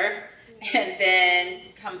 share, and then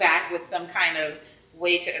come back with some kind of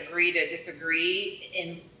way to agree to disagree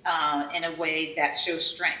in a way that shows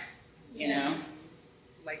strength, you know?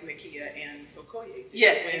 Like Nakia and Okoye.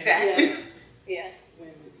 Yes, exactly. Yeah.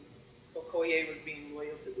 When Okoye was being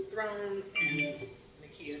loyal to the throne, and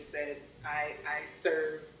Nakia said, I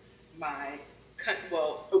serve my country.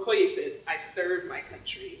 Well, Okoye said, I serve my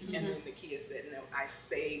country. And then Nakia said, no, I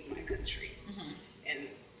save my country. And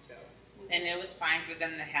so. And it was fine for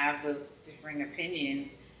them to have those differing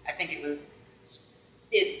opinions. I think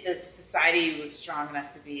the society was strong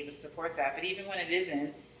enough to be able to support that. But even when it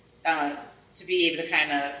isn't, to be able to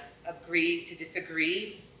kind of agree to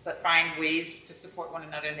disagree, but find ways to support one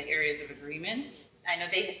another in the areas of agreement. I know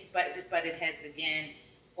they butted heads again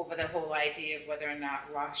over the whole idea of whether or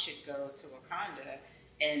not Ross should go to Wakanda,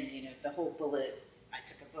 and, you know, the whole bullet, I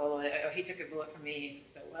took a bullet, or he took a bullet from me, and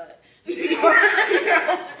so what?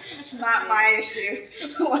 It's not my issue.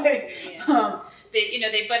 Like,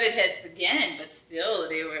 they butted heads again, but still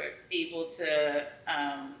they were able to,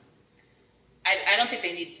 I don't think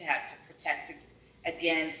they needed to have to protect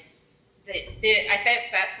against I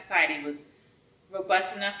think that society was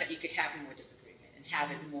robust enough that you could have more disagreement and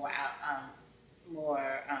have it more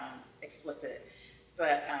explicit.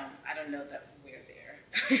 But I don't know that we're there.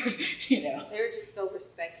 You know, they were just so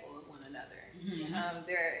respectful of one another.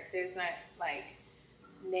 There's not like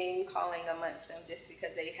name calling amongst them just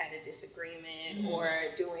because they had a disagreement or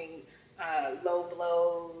doing low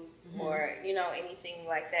blows or anything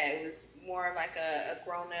like that. It was more like a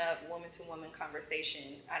grown-up woman-to-woman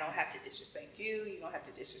conversation. I don't have to disrespect you. You don't have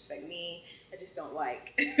to disrespect me. I just don't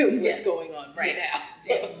like what's going on right now.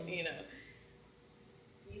 You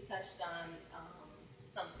touched on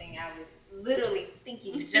something I was literally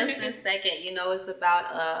thinking just this second. It's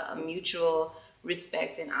about a mutual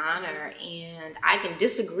respect and honor, and I can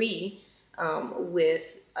disagree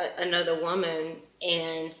with another woman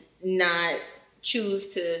and not choose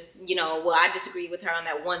to, I disagree with her on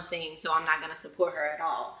that one thing, so I'm not going to support her at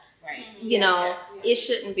all. Right. It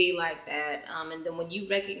shouldn't be like that. And then when you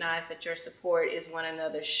recognize that your support is one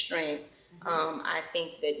another's strength, I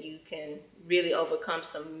think that you can really overcome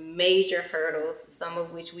some major hurdles, some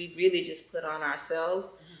of which we really just put on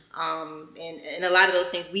ourselves. And a lot of those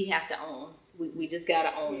things we have to own. We just got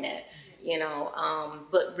to own that.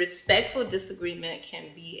 But respectful disagreement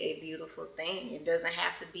can be a beautiful thing. It doesn't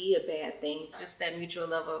have to be a bad thing. Just that mutual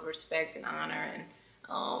level of respect and honor, and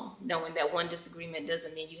knowing that one disagreement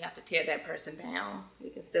doesn't mean you have to tear that person down. We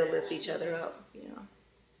can still lift each other up,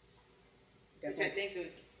 Which I think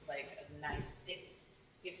is like a nice,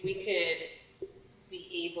 if we could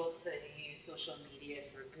be able to use social media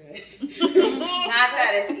for good. Not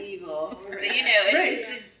that it's evil, but it just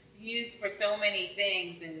is used for so many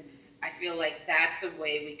things, and I feel like that's a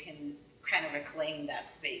way we can kind of reclaim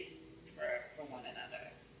that space for one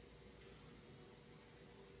another.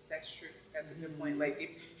 That's true. That's a good point. Like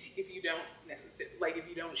if you don't necessarily, like if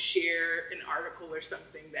you don't share an article or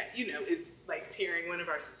something that is like tearing one of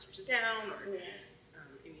our sisters down or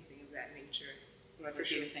anything of that nature. What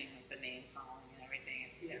you were saying, like the name calling and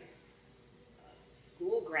everything. It's a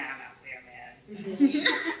school ground out there, man.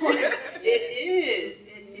 It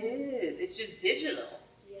is. It's just digital.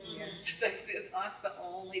 Yeah. That's the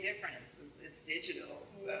only difference. It's digital.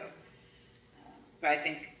 So, but I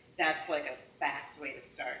think that's like a fast way to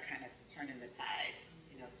start kind of turning the tide.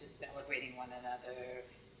 Just celebrating one another.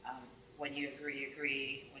 When you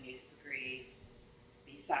agree. When you disagree,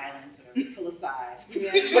 be silent or pull aside.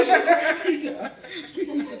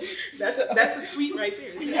 That's a tweet right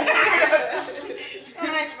there.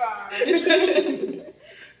 Sidebar.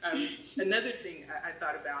 Another thing I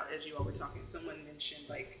thought about as you all were talking, someone mentioned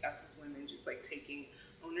like us as women just like taking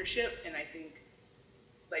ownership, and I think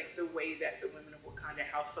like the way that the women of Wakanda,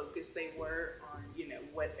 how focused they were on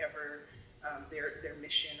whatever their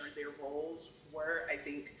mission or their roles were. I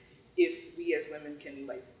think if we as women can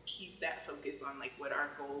like keep that focus on like what our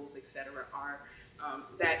goals, etc., are,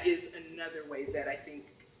 that is another way that I think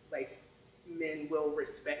like men will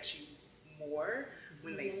respect you more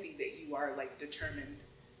when they see that you are like determined.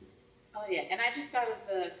 Oh yeah, and I just thought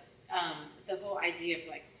of the whole idea of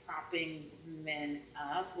like propping men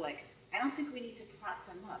up. Like, I don't think we need to prop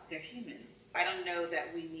them up. They're humans. I don't know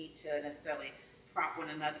that we need to necessarily prop one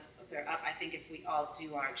another up. I think if we all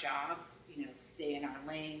do our jobs, stay in our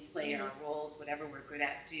lane, play our roles, whatever we're good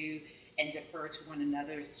at, do, and defer to one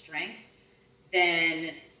another's strengths,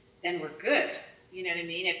 then we're good. You know what I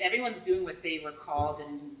mean? If everyone's doing what they were called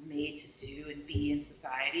and made to do and be in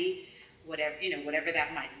society, whatever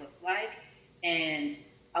that might look like, and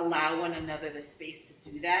allow one another the space to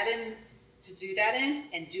do that in,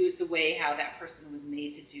 and do it the way how that person was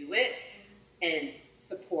made to do it, and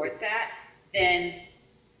support that, then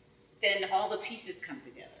all the pieces come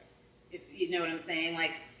together. If you know what I'm saying,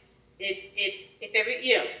 like if every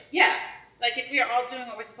like if we are all doing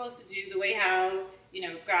what we're supposed to do, the way how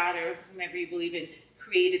God or whomever you believe in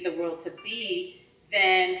created the world to be,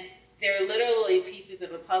 then there are literally pieces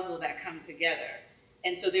of a puzzle that come together.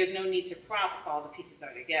 And so there's no need to prop if all the pieces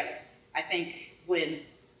are together. I think when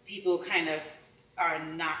people kind of are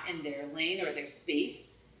not in their lane or their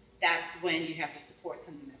space, that's when you have to support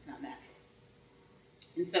something that's not natural.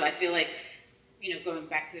 And so I feel like, going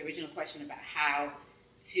back to the original question about how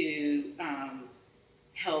to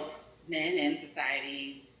help men and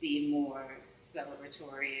society be more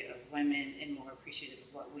celebratory of women and more appreciative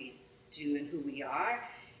of what we do and who we are,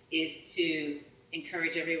 is to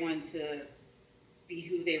encourage everyone to be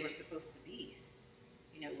who they were supposed to be.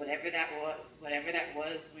 Whatever that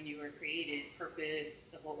was when you were created, purpose,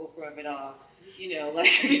 the whole Oprah of it all.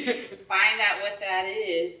 Find out what that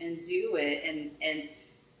is and do it,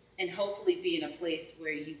 and hopefully be in a place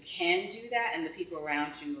where you can do that, and the people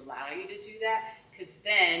around you allow you to do that, because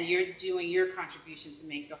then you're doing your contribution to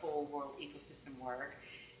make the whole world ecosystem work,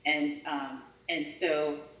 and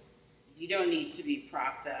so you don't need to be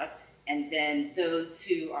propped up. And then those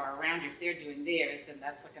who are around you, if they're doing theirs, then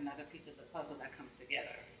that's like another piece of the puzzle that comes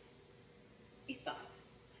together. he thought.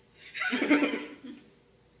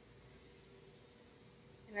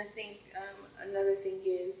 And I think another thing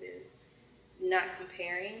is not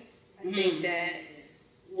comparing. I think that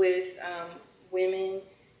with women,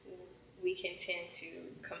 we can tend to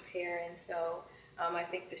compare, and so I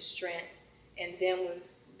think the strength in them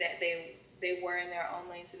was that they were in their own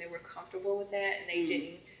lanes and they were comfortable with that, and they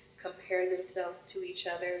didn't compare themselves to each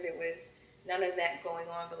other. There was none of that going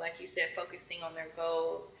on, but like you said, focusing on their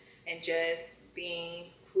goals and just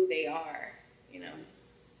being who they are, you know.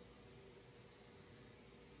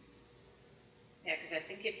 Yeah, because I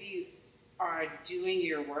think if you are doing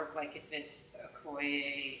your work, like if it's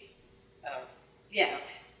Okoye,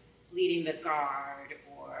 leading the guard,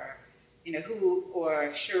 or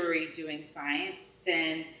or Shuri doing science,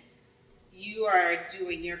 then you are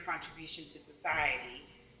doing your contribution to society,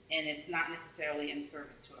 and it's not necessarily in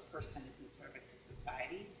service to a person; it's in service to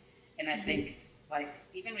society. And I think, like,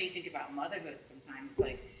 even when you think about motherhood, sometimes,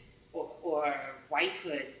 like, or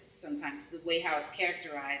wifehood, sometimes the way how it's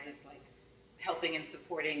characterized is like helping and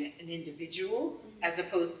supporting an individual, as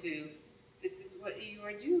opposed to this is what you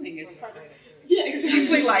are doing as part of. Yeah,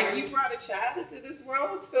 exactly. Like, you brought a child into this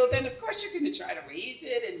world, so then of course you're going to try to raise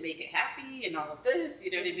it and make it happy and all of this.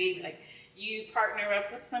 You know what I mean? Like, you partner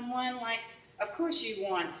up with someone, like, of course you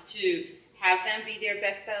want to have them be their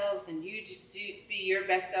best selves and you do be your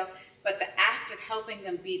best self. But the act of helping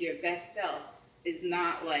them be their best self is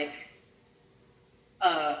not like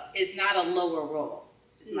is not a lower role.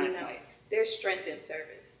 Is my point. There's strength in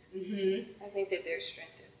service. Mm-hmm. I think that there's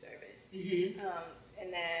strength in service, mm-hmm.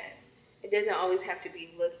 And that it doesn't always have to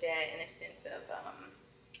be looked at in a sense of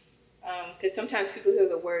because sometimes people hear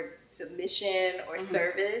the word submission or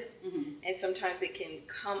service, and sometimes it can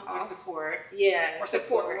come off support, or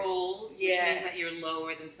support roles, which means that you're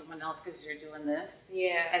lower than someone else because you're doing this,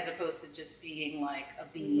 as opposed to just being like a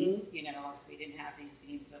beam. You know, if we didn't have these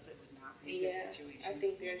beams up, it would not be a good situation. I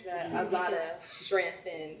think there's a lot of strength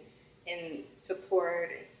in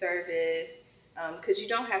support and service, because you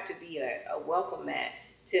don't have to be a welcome mat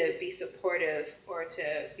to be supportive or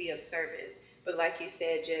to be of service. But like you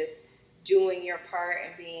said, just doing your part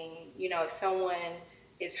and being, if someone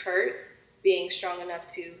is hurt, being strong enough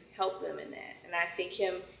to help them in that. And I think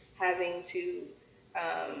him having to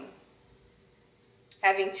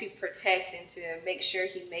protect and to make sure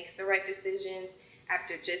he makes the right decisions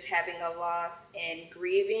after just having a loss and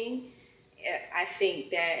grieving, I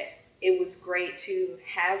think that it was great to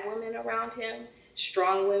have women around him,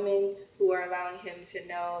 strong women who are allowing him to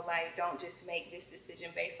know, like, don't just make this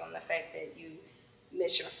decision based on the fact that you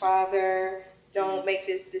miss your father. Don't make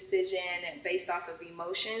this decision based off of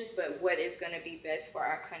emotions, but what is going to be best for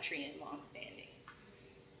our country and long standing.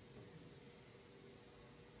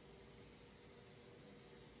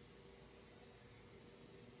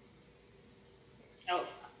 Oh,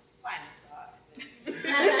 final thought. No,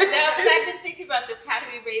 because I've been thinking about this. How do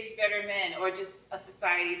we raise better men, or just a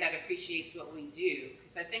society that appreciates what we do?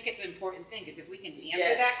 Because I think it's an important thing, because if we can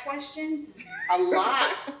answer that question, a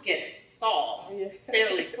lot gets solved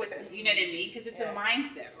fairly quickly. You know what I mean? Because it's a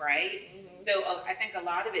mindset, right? So I think a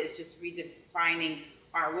lot of it is just redefining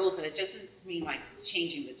our roles, and it doesn't mean like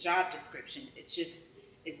changing the job description. It's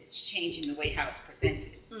changing the way how it's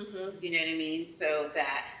presented. You know what I mean? So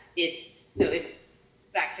that if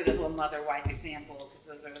back to the whole mother-wife example, because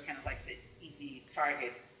those are kind of like the easy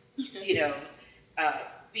targets.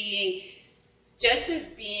 Being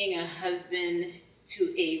a husband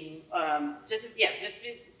to a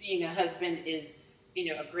being a husband is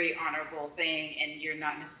a great honorable thing, and you're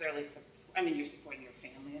not necessarily you're supporting your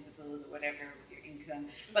family, I suppose, or whatever with your income,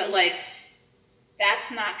 but like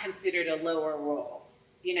that's not considered a lower role.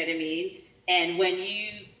 You know what I mean? And when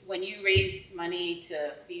you raise money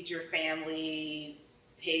to feed your family,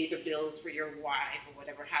 pay the bills for your wife or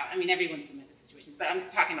whatever, everyone's domestic situations, but I'm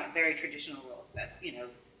talking about very traditional roles that,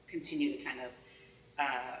 continue to kind of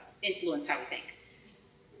influence how we think.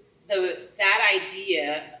 That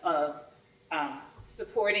idea of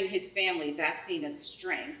supporting his family, that's seen as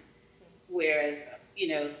strength, whereas,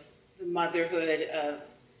 the motherhood of,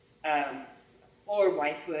 or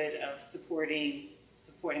wifehood of supporting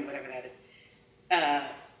whatever that is,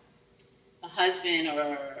 a husband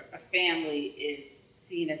or a family is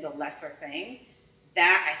seen as a lesser thing.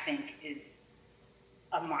 That, I think, is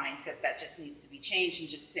a mindset that just needs to be changed, and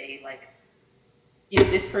just say, like,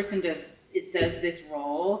 this person does this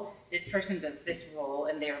role, this person does this role,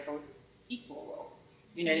 and they're both equal roles.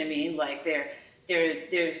 You know what I mean? Like,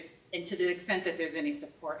 there's, and to the extent that there's any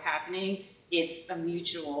support happening, it's a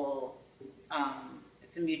mutual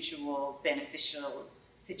beneficial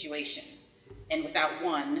situation. And without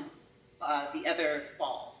one, the other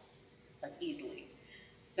falls. like easily.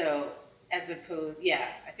 So as opposed,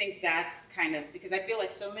 I think that's kind of, because I feel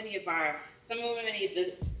like so many of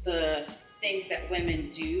the things that women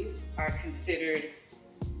do are considered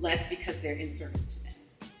less because they're in service to men.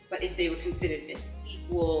 But if they were considered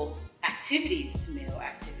equal activities to male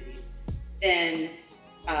activities, then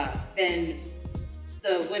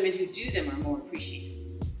the women who do them are more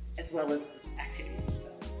appreciated, as well as the activities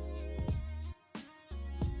themselves.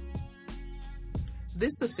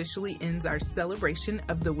 This officially ends our celebration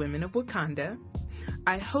of the women of Wakanda.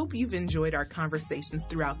 I hope you've enjoyed our conversations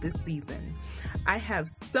throughout this season. I have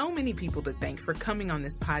so many people to thank for coming on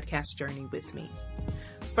this podcast journey with me.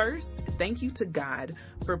 First, thank you to God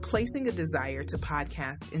for placing a desire to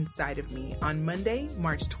podcast inside of me on Monday,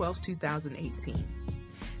 March 12, 2018.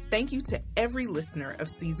 Thank you to every listener of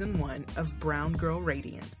Season 1 of Brown Girl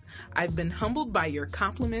Radiance. I've been humbled by your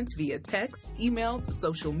compliments via text, emails,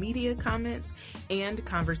 social media comments, and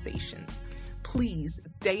conversations. Please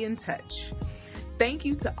stay in touch. Thank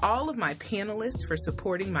you to all of my panelists for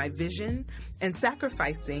supporting my vision and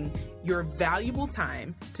sacrificing your valuable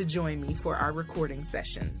time to join me for our recording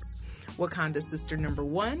sessions. Wakanda Sister Number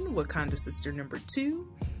 1, Wakanda Sister Number 2,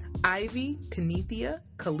 Ivy, Kenethia,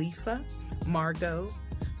 Khalifa, Margot,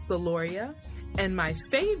 Soloria, and my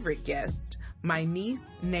favorite guest, my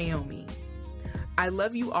niece, Naomi. I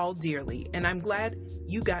love you all dearly, and I'm glad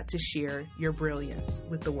you got to share your brilliance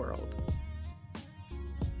with the world.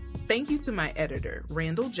 Thank you to my editor,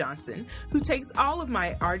 Randall Johnson, who takes all of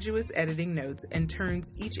my arduous editing notes and turns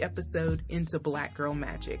each episode into Black Girl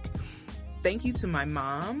magic. Thank you to my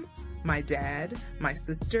mom, my dad, my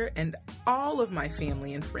sister, and all of my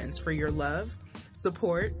family and friends for your love,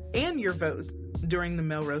 support, and your votes during the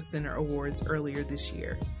Melrose Center Awards earlier this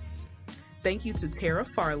year. Thank you to Tara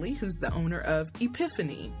Farley, who's the owner of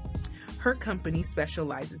Epiphany. Her company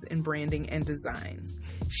specializes in branding and design.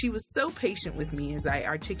 She was so patient with me as I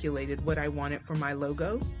articulated what I wanted for my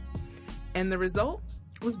logo, and the result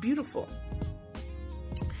was beautiful.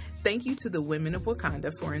 Thank you to the women of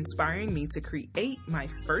Wakanda for inspiring me to create my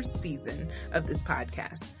first season of this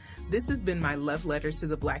podcast. This has been my love letter to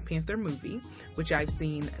the Black Panther movie, which I've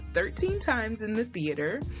seen 13 times in the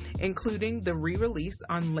theater, including the re-release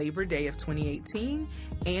on Labor Day of 2018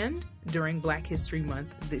 and during Black History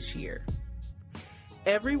Month this year.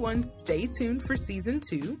 Everyone stay tuned for season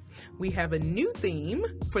 2. We have a new theme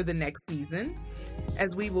for the next season,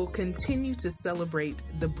 as we will continue to celebrate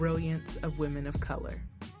the brilliance of women of color.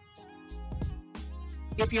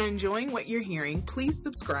 If you're enjoying what you're hearing, please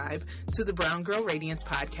subscribe to the Brown Girl Radiance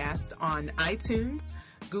podcast on iTunes,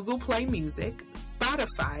 Google Play Music,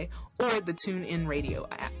 Spotify, or the TuneIn Radio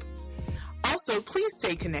app. Also, please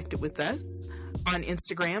stay connected with us on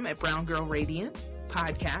Instagram at Brown Girl Radiance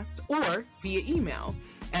Podcast or via email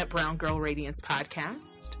at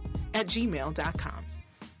browngirlradiancepodcast@gmail.com.